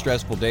horrible,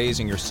 stressful days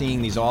and you're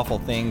seeing these awful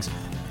things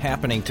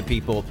happening to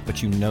people,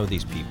 but you know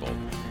these people.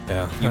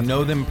 Yeah. You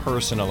know them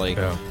personally.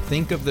 Yeah.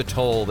 Think of the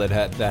toll that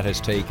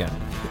has taken.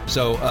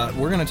 So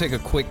we're going to take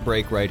a quick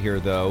break right here,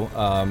 though,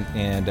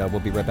 and we'll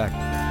be right back.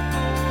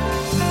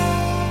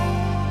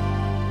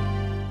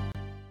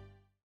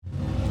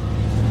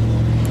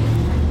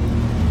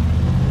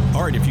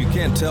 All right, if you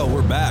can't tell,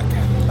 we're back.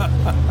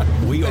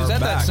 We are Is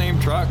that back. that same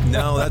truck?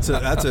 No, that's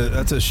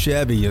a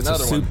Chevy. It's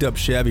Another a souped-up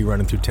Chevy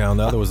running through town.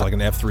 The other was like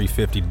an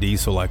F-350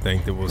 diesel, I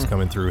think, that was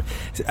coming through.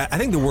 I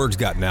think the word's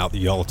gotten out that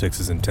Y'all-Tix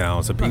is in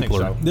town, so people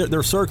think are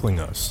they're circling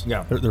us.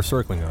 Yeah. They're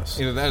circling us.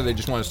 Either that or they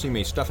just want to see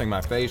me stuffing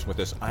my face with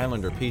this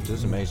Islander pizza.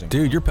 It's amazing.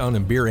 Dude, you're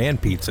pounding beer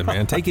and pizza,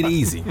 man. Take it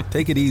easy.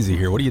 Take it easy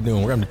here. What are you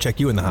doing? We're going to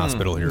check you in the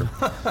hospital here.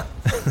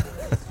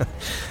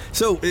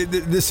 So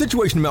the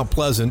situation in Mount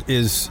Pleasant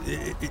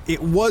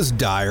it was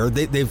dire.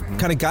 They've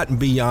kind of gotten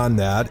beyond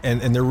that,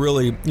 and they're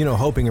really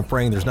hoping and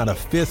praying there's not a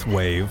 5th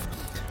wave.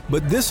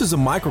 But this is a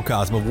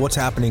microcosm of what's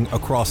happening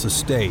across the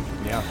state.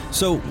 Yeah.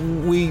 So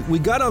we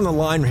got on the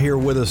line here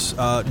with us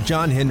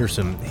John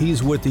Henderson.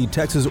 He's with the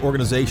Texas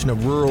Organization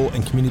of Rural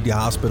and Community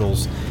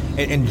Hospitals,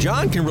 and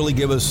John can really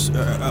give us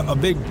a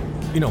big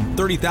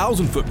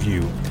 30,000-foot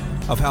view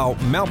of how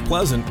Mount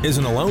Pleasant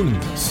isn't alone in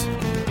this.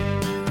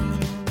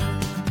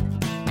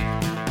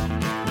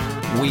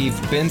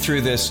 We've been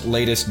through this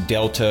latest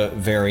Delta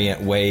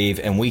variant wave,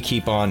 and we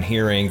keep on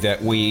hearing that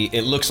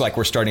it looks like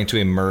we're starting to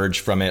emerge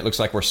from it. It looks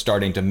like we're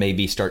starting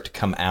to start to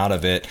come out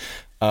of it.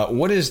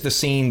 What is the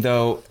scene,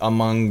 though,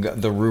 among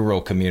the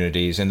rural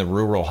communities and the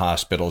rural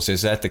hospitals?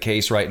 Is that the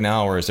case right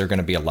now, or is there going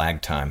to be a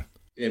lag time?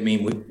 I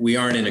mean, we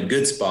aren't in a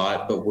good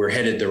spot, but we're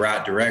headed the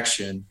right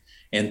direction.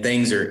 And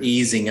things are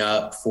easing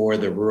up for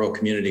the rural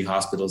community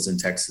hospitals in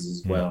Texas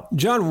as well.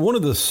 John, one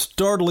of the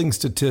startling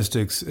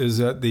statistics is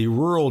that the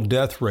rural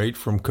death rate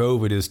from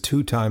COVID is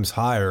 2 times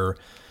higher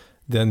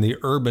than the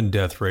urban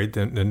death rate,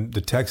 than the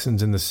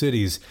Texans in the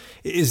cities.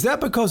 Is that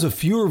because of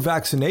fewer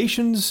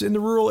vaccinations in the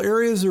rural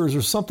areas, or is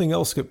there something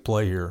else at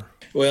play here?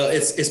 Well,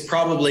 it's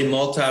probably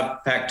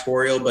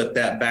multifactorial, but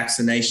that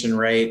vaccination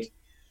rate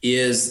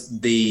is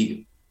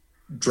the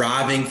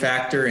driving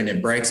factor, and it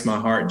breaks my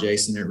heart,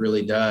 Jason. It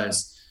really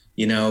does.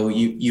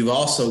 You've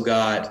also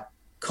got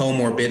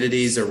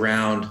comorbidities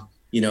around,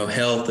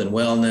 health and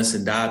wellness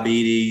and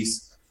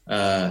diabetes,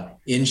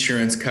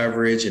 insurance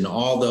coverage, and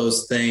all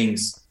those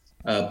things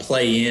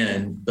play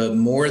in. But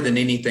more than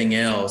anything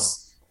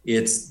else,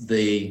 it's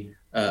the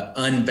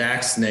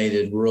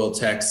unvaccinated rural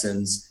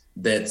Texans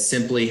that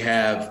simply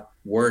have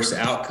worse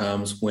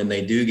outcomes when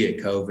they do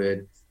get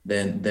COVID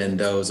than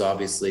those,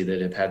 obviously,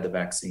 that have had the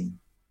vaccine.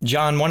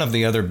 John, one of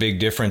the other big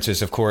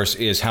differences, of course,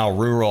 is how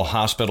rural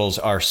hospitals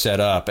are set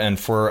up. And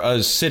for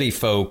us city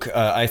folk,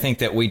 I think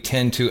that we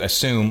tend to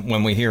assume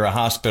when we hear a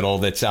hospital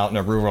that's out in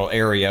a rural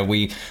area,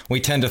 we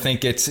tend to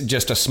think it's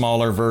just a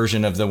smaller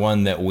version of the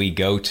one that we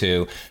go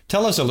to.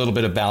 Tell us a little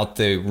bit about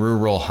the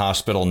rural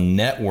hospital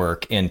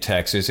network in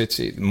Texas. It's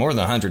more than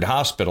 100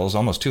 hospitals,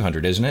 almost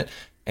 200, isn't it?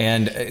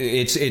 And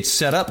it's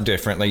set up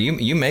differently.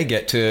 You may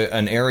get to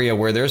an area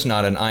where there's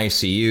not an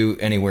ICU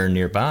anywhere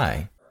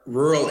nearby.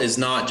 Rural is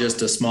not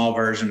just a small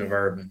version of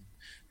urban.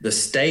 The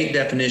state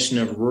definition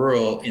of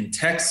rural in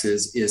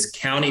Texas is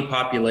county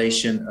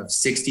population of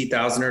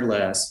 60,000 or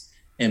less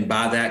And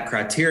by that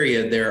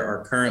criteria, there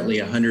are currently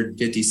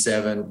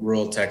 157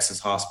 rural Texas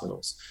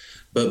hospitals.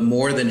 But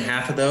more than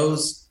half of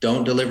those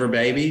don't deliver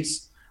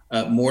babies.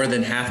 More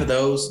than half of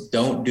those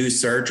don't do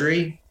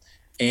surgery.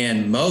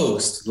 And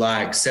most,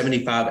 like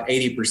 75,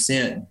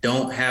 80%,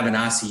 don't have an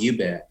ICU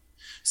bed.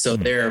 So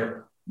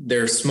they're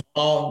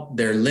small,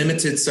 they're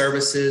limited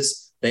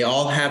services. They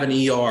all have an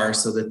ER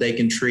so that they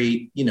can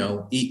treat,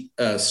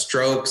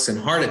 strokes and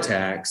heart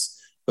attacks.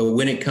 But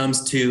when it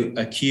comes to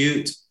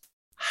acute,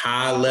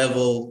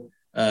 high-level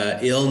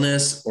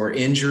illness or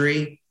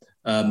injury,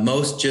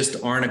 most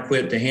just aren't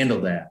equipped to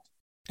handle that.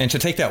 And to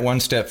take that one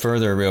step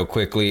further real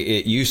quickly,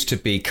 it used to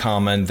be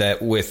common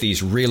that with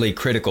these really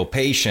critical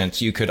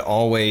patients, you could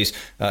always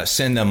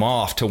send them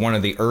off to one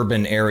of the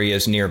urban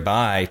areas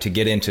nearby to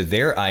get into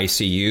their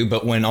ICU.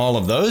 But when all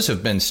of those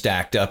have been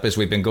stacked up as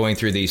we've been going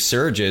through these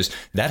surges,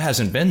 that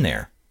hasn't been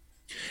there.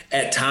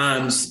 At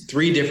times,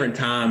 3 different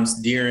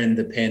times during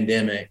the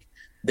pandemic,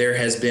 there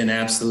has been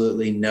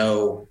absolutely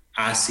no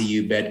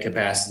ICU bed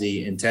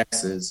capacity in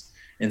Texas.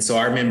 And so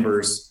our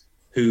members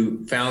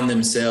who found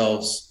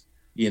themselves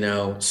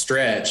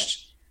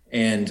stretched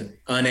and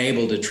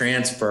unable to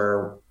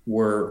transfer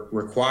were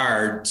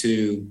required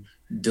to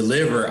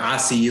deliver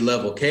ICU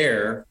level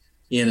care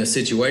in a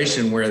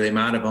situation where they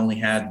might have only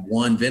had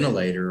 1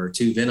 ventilator or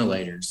 2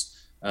 ventilators.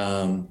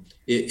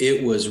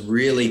 It was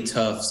really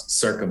tough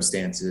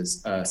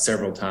circumstances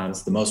several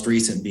times, the most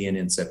recent being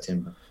in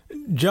September.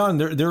 John,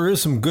 there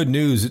is some good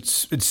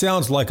news. It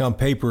sounds like on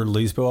paper at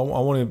least, but I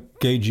want to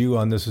gauge you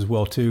on this as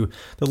well too.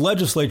 The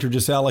legislature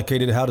just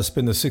allocated how to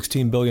spend the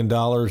 $16 billion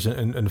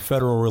in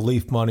federal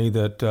relief money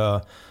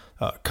that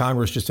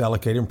Congress just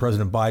allocated and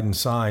President Biden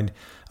signed.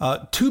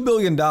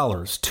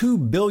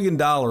 $2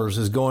 billion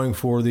is going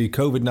for the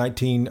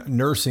COVID-19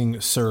 nursing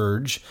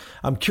surge.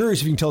 I'm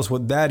curious if you can tell us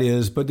what that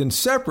is, but then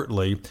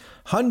separately,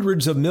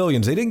 hundreds of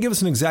millions, they didn't give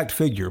us an exact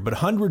figure, but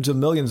hundreds of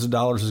millions of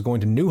dollars is going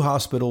to new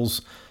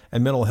hospitals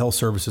and mental health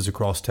services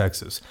across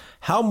Texas.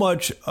 How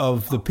much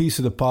of the piece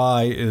of the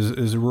pie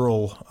is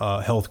rural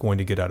health going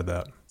to get out of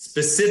that?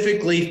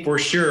 Specifically, for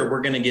sure,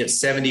 we're going to get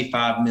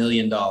 $75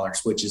 million,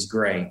 which is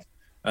great.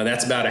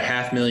 That's about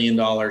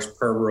 $500,000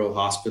 per rural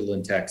hospital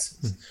in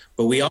Texas.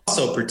 But we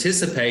also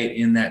participate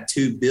in that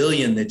 $2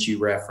 billion that you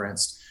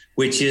referenced,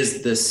 which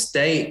is the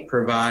state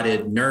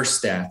provided nurse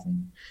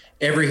staffing.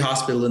 Every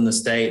hospital in the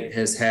state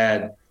has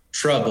had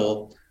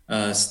trouble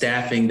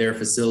staffing their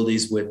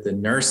facilities with the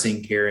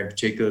nursing care in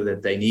particular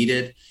that they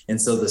needed. And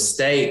so the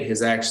state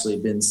has actually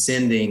been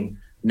sending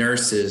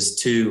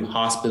nurses to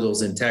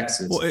hospitals in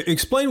Texas. Well,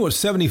 explain what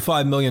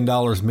 $75 million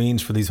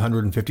means for these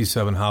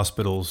 157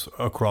 hospitals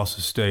across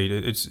the state.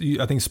 It's,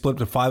 I think, split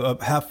to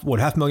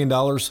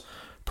 $500,000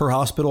 per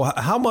hospital.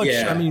 How much,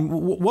 Yeah. I mean,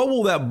 what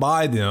will that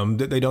buy them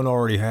that they don't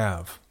already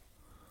have?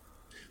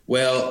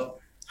 Well,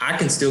 I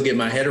can still get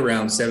my head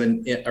around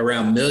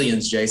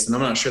millions, Jason. I'm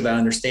not sure that I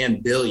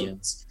understand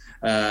billions.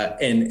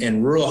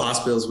 And rural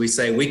hospitals, we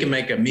say we can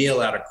make a meal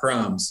out of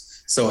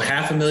crumbs. So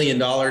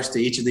 $500,000 to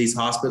each of these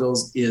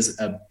hospitals is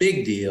a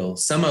big deal.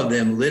 Some of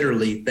them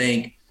literally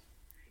think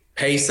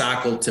pay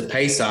cycle to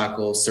pay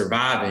cycle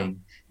surviving,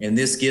 and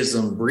this gives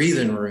them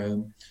breathing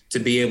room to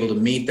be able to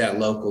meet that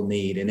local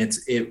need. And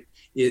it's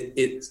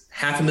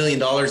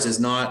 $500,000 is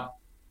not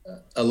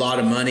a lot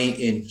of money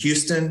in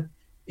Houston.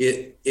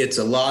 It's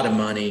a lot of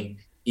money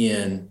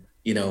in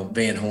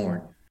Van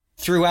Horn.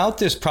 Throughout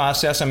this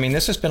process, I mean,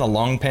 this has been a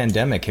long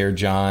pandemic here,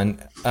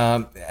 John.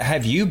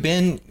 Have you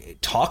been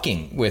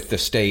talking with the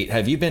state?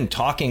 Have you been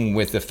talking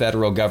with the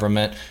federal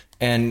government?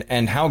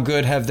 And how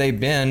good have they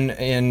been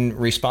in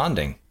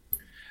responding?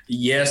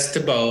 Yes to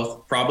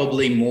both,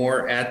 probably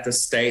more at the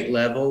state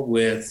level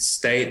with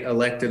state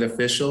elected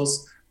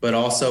officials, but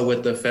also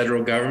with the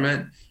federal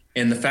government.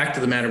 And the fact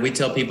of the matter, we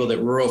tell people that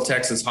rural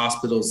Texas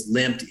hospitals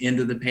limped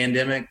into the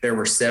pandemic. There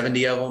were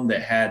 70 of them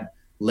that had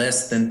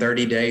less than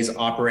 30 days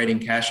operating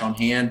cash on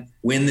hand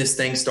when this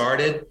thing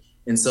started.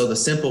 And so the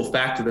simple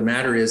fact of the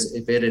matter is,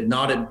 if it had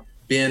not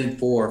been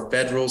for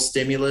federal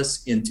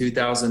stimulus in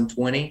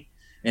 2020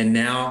 and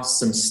now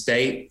some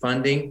state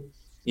funding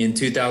in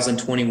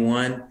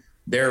 2021,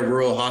 there are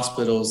rural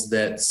hospitals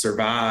that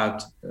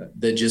survived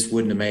that just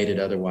wouldn't have made it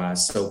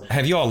otherwise. So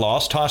have you all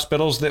lost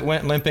hospitals that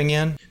went limping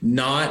in?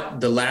 Not.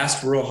 The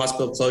last rural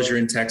hospital closure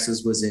in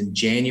Texas was in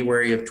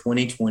January of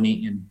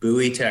 2020 in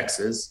Bowie,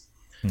 Texas.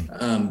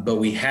 But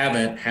we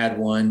haven't had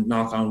one,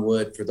 knock on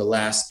wood, for the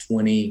last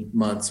 20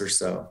 months or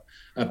so.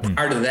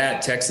 Prior to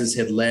that, Texas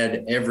had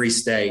led every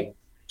state,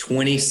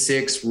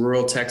 26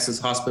 rural Texas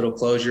hospital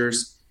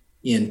closures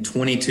in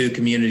 22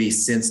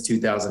 communities since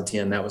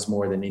 2010. That was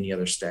more than any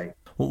other state.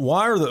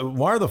 Why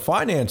are the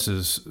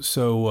finances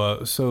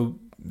so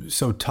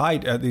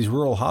tight at these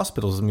rural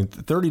hospitals? I mean,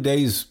 30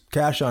 days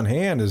cash on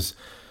hand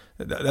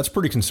that's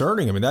pretty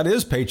concerning. I mean, that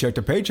is paycheck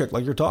to paycheck,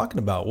 like you're talking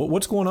about.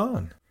 What's going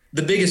on?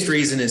 The biggest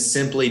reason is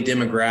simply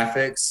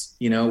demographics.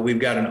 We've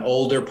got an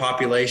older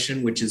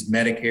population, which is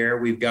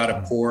Medicare. We've got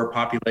a poor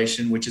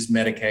population, which is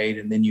Medicaid,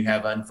 and then you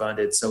have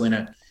unfunded. So in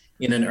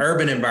in an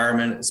urban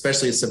environment,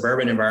 especially a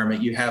suburban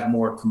environment, you have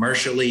more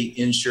commercially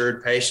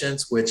insured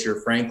patients, which are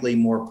frankly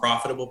more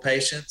profitable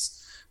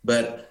patients.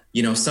 But,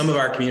 some of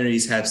our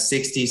communities have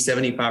 60,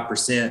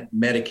 75%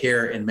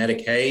 Medicare and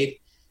Medicaid.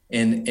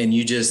 And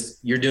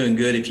you're doing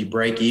good if you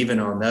break even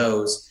on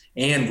those.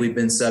 And we've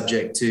been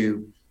subject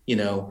to,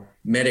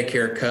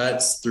 Medicare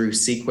cuts through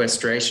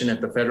sequestration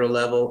at the federal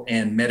level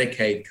and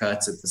Medicaid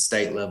cuts at the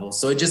state level.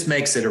 So it just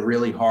makes it a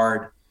really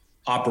hard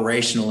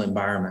operational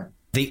environment.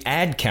 The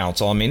Ad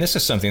Council, I mean, this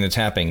is something that's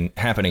happening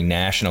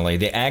nationally.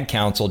 The Ad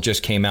Council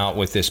just came out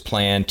with this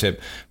plan to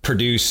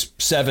produce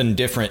 7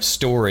 different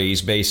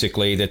stories,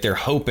 basically, that they're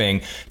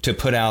hoping to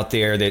put out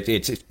there, that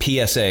it's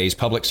PSAs,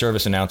 public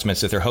service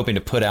announcements, that they're hoping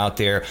to put out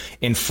there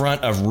in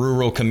front of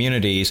rural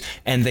communities.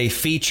 And they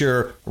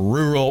feature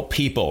rural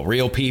people,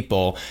 real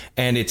people.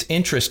 And it's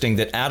interesting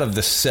that out of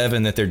the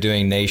 7 that they're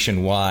doing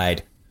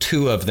nationwide,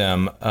 2 of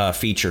them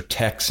feature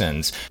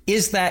Texans.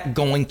 Is that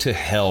going to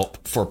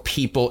help for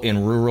people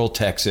in rural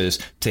Texas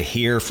to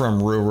hear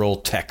from rural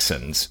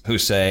Texans who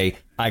say,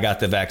 I got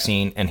the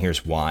vaccine and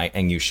here's why,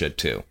 and you should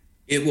too?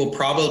 It will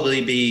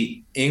probably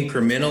be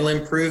incremental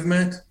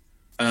improvement.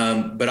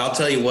 But I'll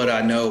tell you what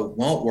I know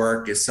won't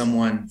work is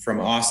someone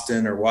from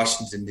Austin or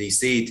Washington,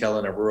 D.C.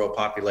 telling a rural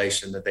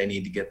population that they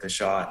need to get the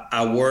shot.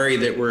 I worry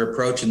that we're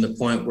approaching the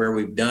point where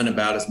we've done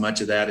about as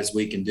much of that as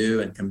we can do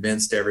and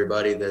convinced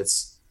everybody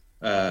that's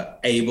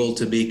able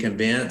to be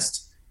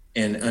convinced.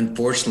 And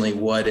unfortunately,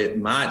 what it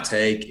might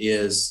take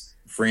is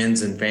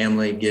friends and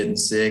family getting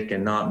sick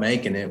and not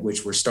making it,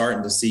 which we're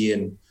starting to see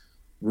in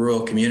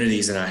rural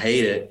communities. And I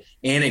hate it.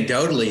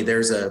 Anecdotally,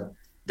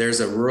 there's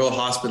a rural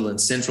hospital in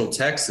Central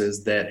Texas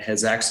that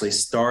has actually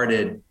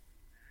started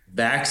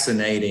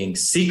vaccinating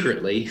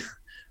secretly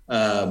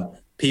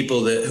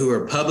people who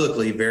are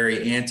publicly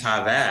very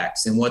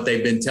anti-vax. And what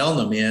they've been telling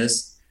them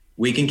is,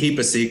 we can keep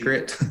a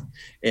secret.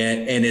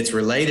 And it's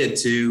related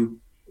to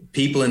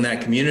people in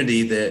that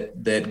community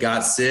that got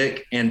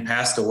sick and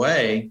passed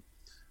away.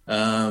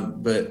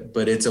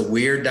 But it's a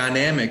weird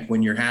dynamic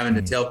when you're having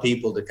to tell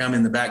people to come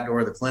in the back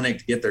door of the clinic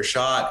to get their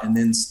shot and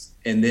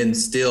then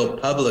still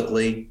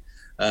publicly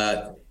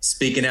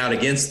speaking out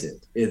against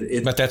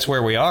it. But that's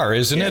where we are,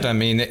 isn't it? I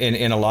mean,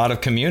 in a lot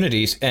of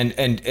communities.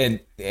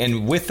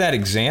 And with that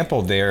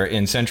example there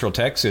in Central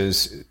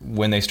Texas,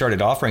 when they started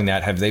offering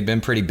that, have they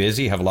been pretty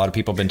busy? Have a lot of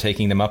people been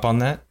taking them up on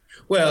that?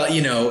 Well,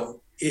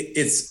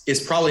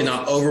 it's probably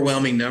not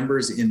overwhelming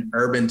numbers in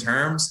urban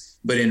terms,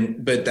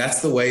 but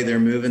that's the way they're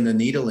moving the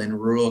needle in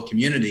rural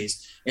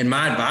communities. And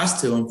my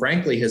advice to them,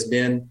 frankly, has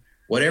been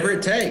whatever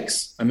it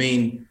takes. I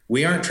mean,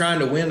 we aren't trying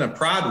to win a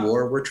pride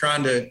war. We're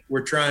trying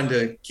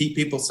to keep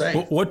people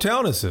safe. What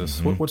town is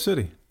this? Mm-hmm. What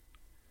city?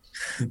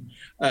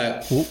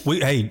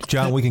 Hey,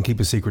 John, we can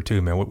keep a secret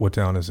too, man. What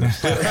town is this?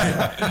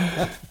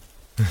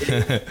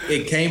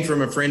 It came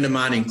from a friend of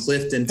mine in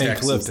Clifton,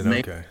 Texas. Clifton,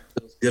 okay.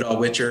 Goodall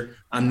Witcher.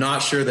 I'm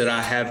not sure that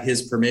I have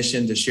his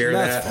permission to share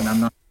that,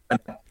 and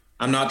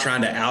I'm not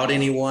trying to out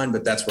anyone,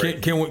 but that's where.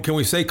 Can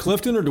we say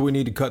Clifton, or do we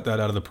need to cut that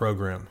out of the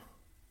program?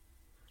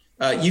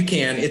 You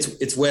can.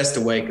 It's west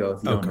of Waco,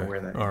 if you don't know where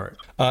that is. All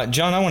right.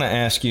 John, I want to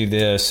ask you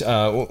this.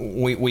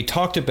 We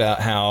talked about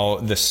how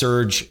the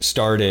surge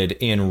started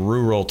in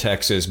rural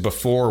Texas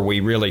before we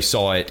really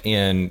saw it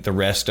in the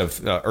rest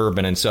of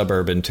urban and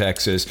suburban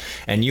Texas.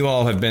 And you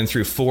all have been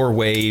through 4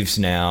 waves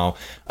now.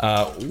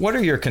 What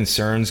are your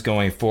concerns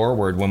going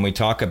forward when we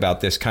talk about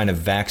this kind of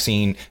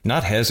vaccine,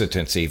 not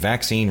hesitancy,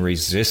 vaccine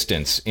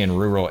resistance in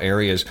rural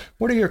areas?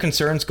 What are your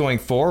concerns going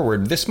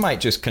forward? This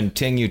might just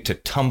continue to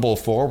tumble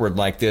forward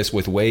like this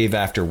with wave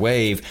after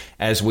wave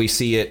as we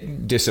see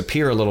it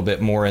disappear a little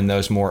bit more in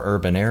those more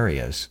urban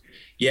areas.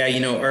 Yeah,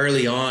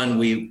 early on,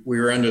 we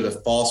were under the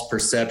false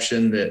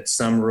perception that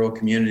some rural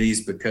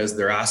communities, because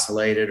they're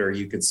isolated or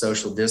you could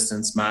social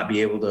distance, might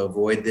be able to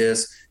avoid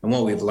this. And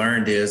what we've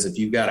learned is if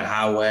you've got a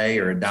highway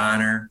or a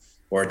diner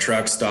or a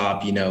truck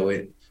stop,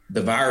 the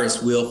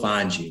virus will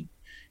find you.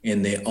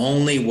 And the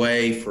only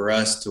way for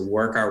us to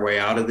work our way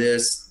out of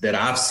this that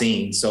I've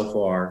seen so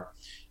far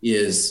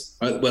is,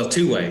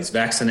 2 ways: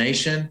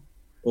 vaccination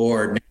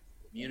or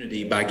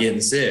immunity by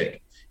getting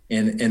sick.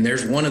 And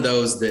there's one of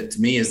those that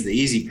to me is the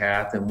easy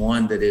path and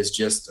one that is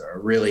just a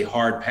really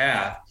hard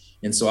path.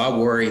 And so I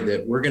worry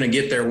that we're going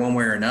to get there one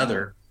way or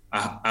another.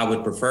 I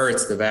would prefer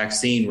it's the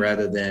vaccine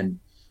rather than,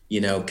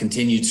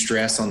 continued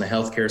stress on the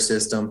healthcare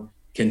system,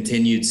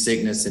 continued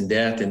sickness and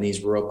death in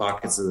these rural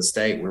pockets of the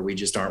state where we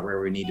just aren't where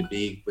we need to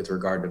be with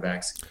regard to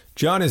vaccine.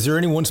 John, is there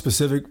any one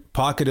specific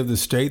pocket of the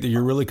state that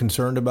you're really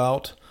concerned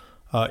about?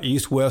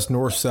 East, west,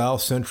 north,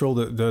 south, central,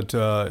 that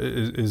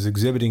is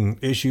exhibiting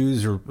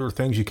issues or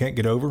things you can't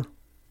get over?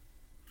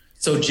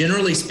 So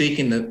generally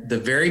speaking, the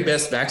very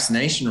best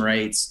vaccination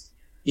rates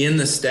in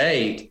the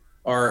state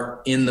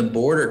are in the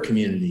border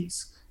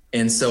communities.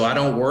 And so I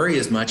don't worry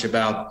as much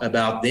about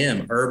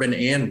them, urban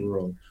and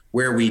rural.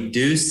 Where we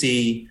do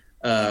see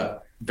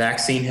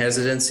vaccine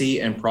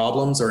hesitancy and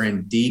problems are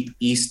in deep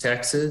East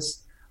Texas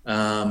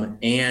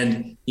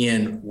and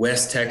in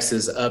West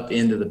Texas up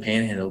into the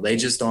Panhandle. They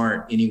just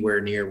aren't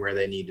anywhere near where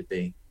they need to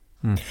be.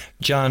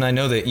 John, I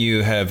know that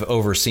you have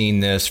overseen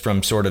this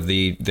from sort of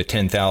the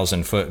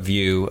 10,000-foot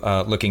view,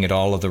 looking at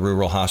all of the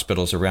rural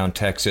hospitals around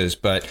Texas,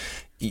 but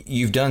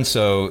you've done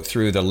so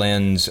through the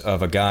lens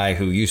of a guy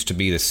who used to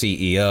be the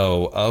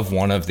CEO of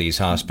one of these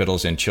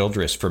hospitals in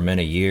Childress for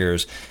many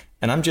years.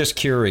 And I'm just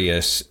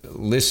curious,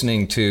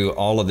 listening to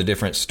all of the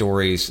different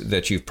stories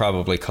that you've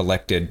probably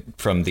collected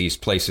from these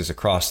places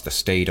across the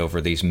state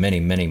over these many,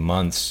 many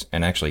months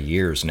and actually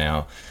years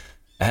now,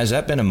 has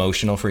that been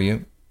emotional for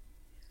you?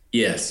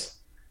 Yes.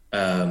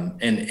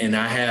 And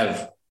I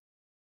have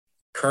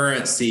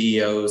current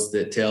CEOs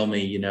that tell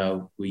me,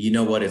 well, you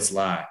know what it's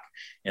like.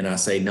 And I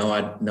say, no,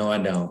 I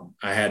don't.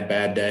 I had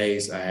bad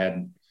days. I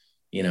had,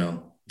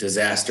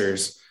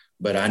 disasters,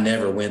 but I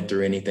never went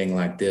through anything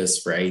like this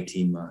for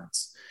 18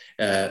 months.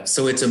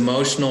 So it's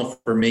emotional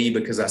for me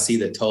because I see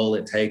the toll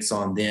it takes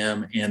on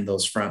them and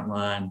those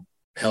frontline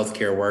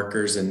healthcare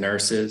workers and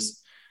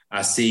nurses.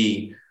 I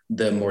see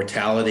the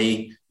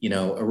mortality.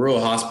 A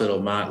rural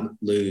hospital might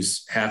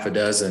lose half a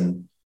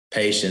dozen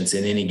patients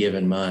in any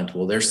given month.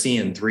 Well, they're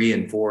seeing 3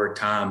 and 4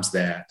 times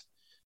that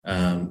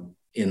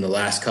in the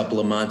last couple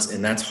of months,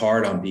 and that's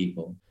hard on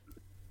people.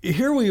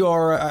 Here we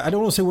are. I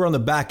don't want to say we're on the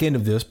back end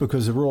of this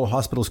because the rural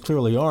hospitals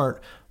clearly aren't,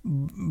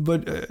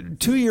 but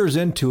 2 years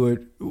into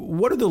it,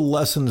 what are the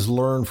lessons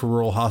learned for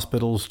rural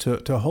hospitals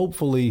to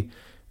hopefully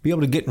be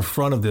able to get in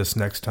front of this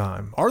next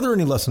time? Are there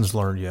any lessons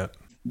learned yet?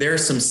 There are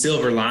some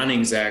silver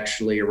linings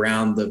actually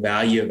around the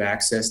value of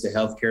access to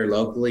healthcare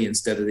locally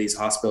instead of these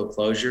hospital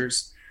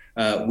closures.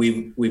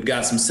 We've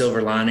got some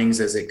silver linings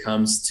as it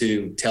comes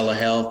to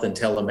telehealth and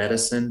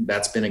telemedicine.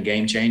 That's been a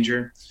game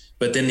changer.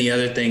 But then the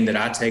other thing that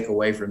I take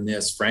away from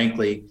this,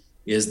 frankly,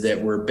 is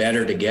that we're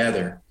better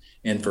together.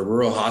 And for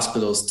rural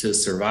hospitals to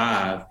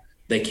survive,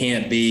 they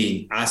can't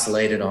be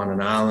isolated on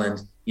an island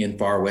in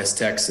far West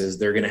Texas.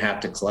 They're going to have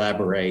to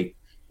collaborate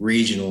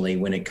regionally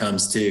when it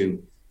comes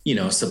to,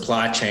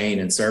 supply chain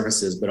and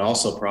services, but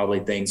also probably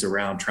things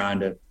around trying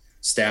to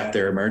staff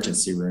their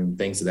emergency room,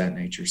 things of that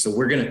nature. So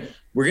we're going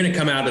to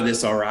come out of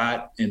this all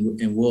right,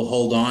 and we'll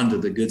hold on to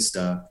the good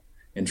stuff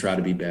and try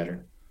to be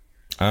better.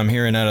 I'm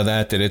hearing out of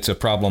that it's a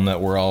problem that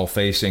we're all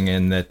facing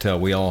and that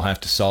we all have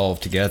to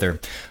solve together.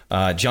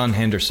 John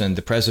Henderson,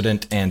 the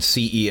president and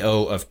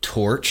CEO of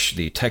TORCH,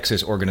 the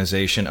Texas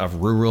Organization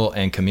of Rural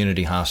and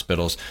Community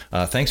Hospitals.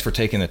 Thanks for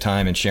taking the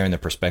time and sharing the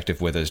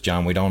perspective with us,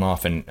 John. We don't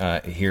often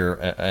hear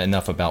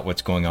enough about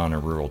what's going on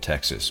in rural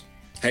Texas.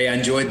 Hey, I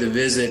enjoyed the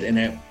visit, and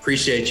I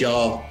appreciate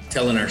y'all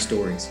telling our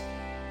stories.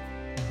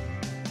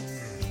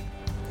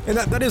 And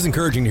that is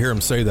encouraging to hear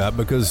him say that,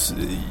 because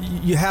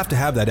you have to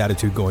have that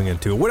attitude going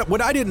into it.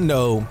 What I didn't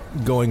know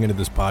going into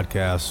this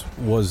podcast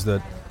was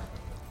that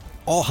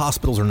all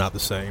hospitals are not the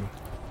same.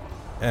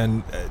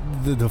 And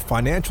the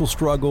financial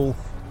struggle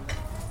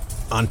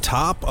on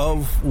top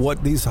of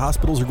what these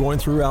hospitals are going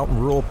through out in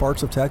rural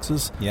parts of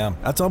Texas,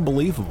 that's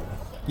unbelievable.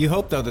 You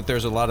hope, though, that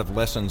there's a lot of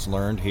lessons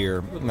learned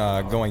here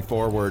going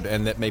forward,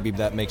 and that maybe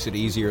that makes it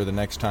easier the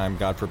next time,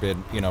 God forbid,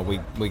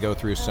 we go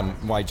through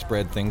some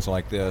widespread things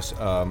like this.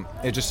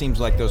 It just seems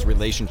like those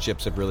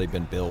relationships have really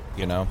been built,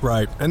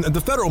 Right. And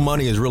the federal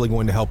money is really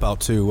going to help out,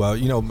 too.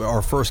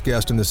 Our first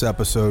guest in this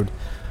episode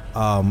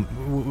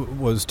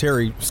was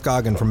Terry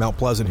Scoggin from Mount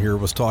Pleasant here,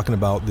 was talking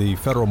about the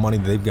federal money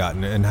that they've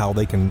gotten and how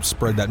they can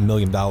spread that $1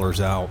 million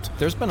out.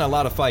 There's been a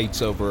lot of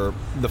fights over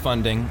the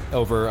funding,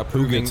 over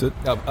approving, Who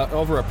gets it?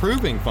 Over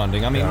approving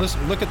funding. I mean,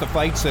 look at the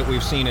fights that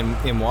we've seen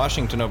in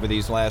Washington over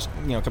these last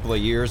couple of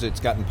years.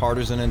 It's gotten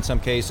partisan in some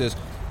cases.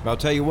 But I'll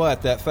tell you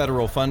what, that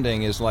federal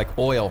funding is like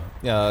oil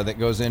that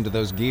goes into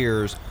those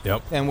gears.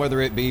 Yep. And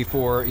whether it be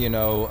for,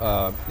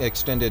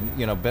 extended,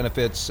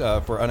 benefits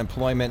for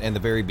unemployment in the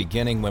very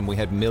beginning when we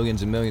had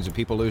millions and millions of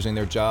people losing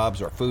their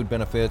jobs, or food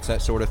benefits,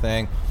 that sort of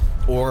thing,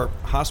 or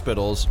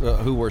hospitals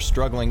who were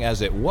struggling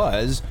as it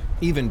was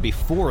even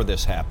before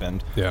this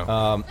happened.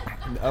 Yeah.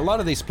 A lot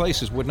of these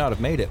places would not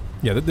have made it.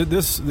 Yeah, the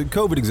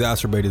COVID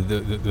exacerbated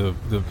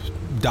the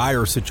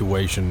dire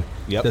situation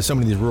that some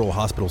of these rural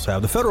hospitals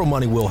have. The federal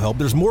money will help.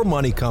 There's more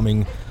money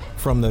coming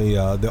from the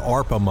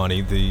ARPA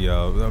money, the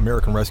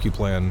American Rescue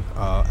Plan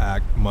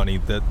Act money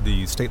that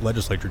the state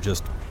legislature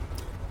just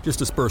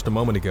dispersed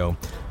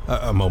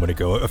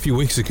a few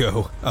weeks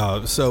ago.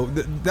 So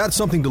that's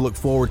something to look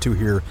forward to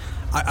here.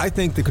 I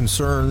think the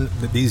concern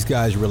that these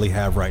guys really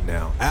have right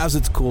now, as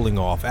it's cooling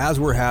off, as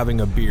we're having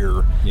a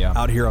beer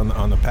out here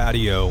on the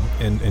patio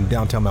in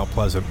downtown Mount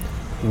Pleasant,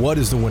 what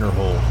is the winter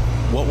hold?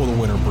 What will the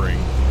winter bring?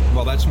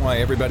 Well, that's why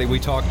everybody we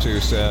talk to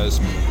says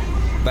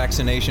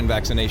vaccination. Yeah.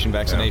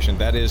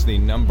 That is the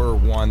number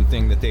one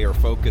thing that they are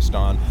focused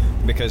on,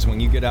 because when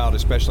you get out,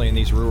 especially in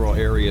these rural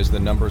areas, the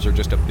numbers are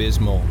just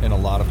abysmal in a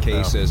lot of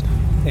cases.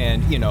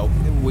 And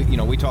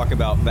we talk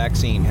about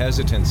vaccine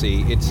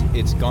hesitancy.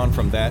 It's gone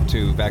from that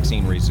to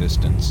vaccine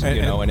resistance.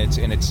 And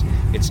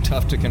it's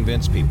tough to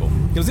convince people.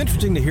 It was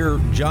interesting to hear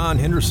John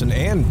Henderson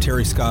and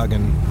Terry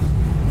Scoggin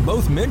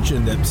both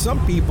mention that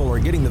some people are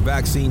getting the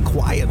vaccine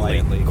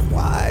quietly.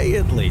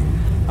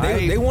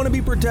 They want to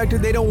be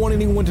protected. They don't want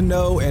anyone to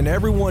know, and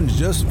everyone's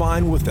just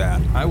fine with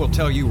that. I will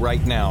tell you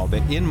right now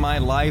that in my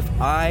life,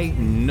 I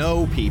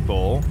know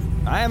people.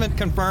 I haven't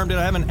confirmed it.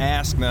 I haven't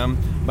asked them,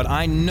 but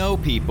I know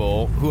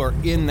people who are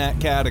in that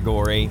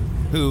category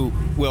who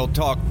will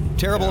talk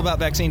terrible about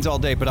vaccines all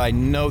day, but I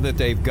know that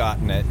they've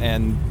gotten it.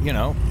 And,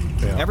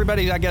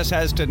 everybody, I guess,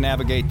 has to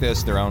navigate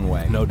this their own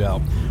way. No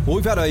doubt. Well,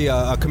 we've had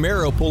a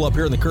Camaro pull up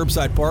here in the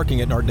curbside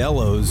parking at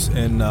Nardello's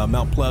in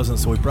Mount Pleasant,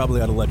 so we probably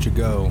ought to let you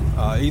go.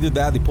 Either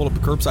that, they pulled up the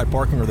curbside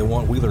parking, or they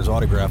want Wheeler's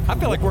autograph. I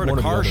feel like we're at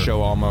a car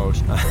show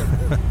almost.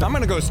 I'm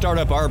going to go start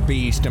up our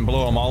beast and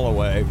blow them all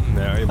away.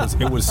 Yeah,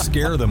 it would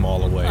scare them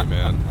all away,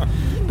 man.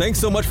 Thanks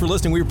so much for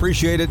listening. We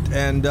appreciate it.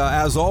 And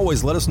as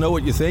always, let us know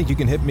what you think. You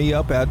can hit me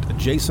up at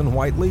Jason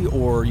Whiteley,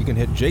 or you can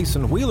hit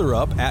Jason Wheeler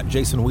up at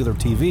Jason Wheeler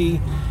TV.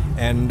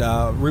 And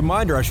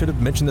reminder, I should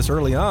have mentioned this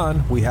early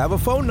on, we have a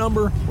phone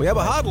number, we have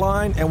a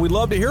hotline, and we'd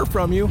love to hear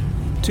from you.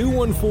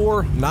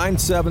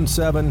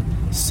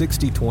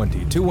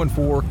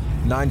 214-977-6020.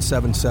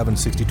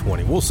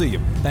 214-977-6020. We'll see you.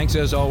 Thanks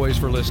as always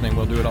for listening.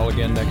 We'll do it all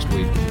again next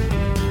week.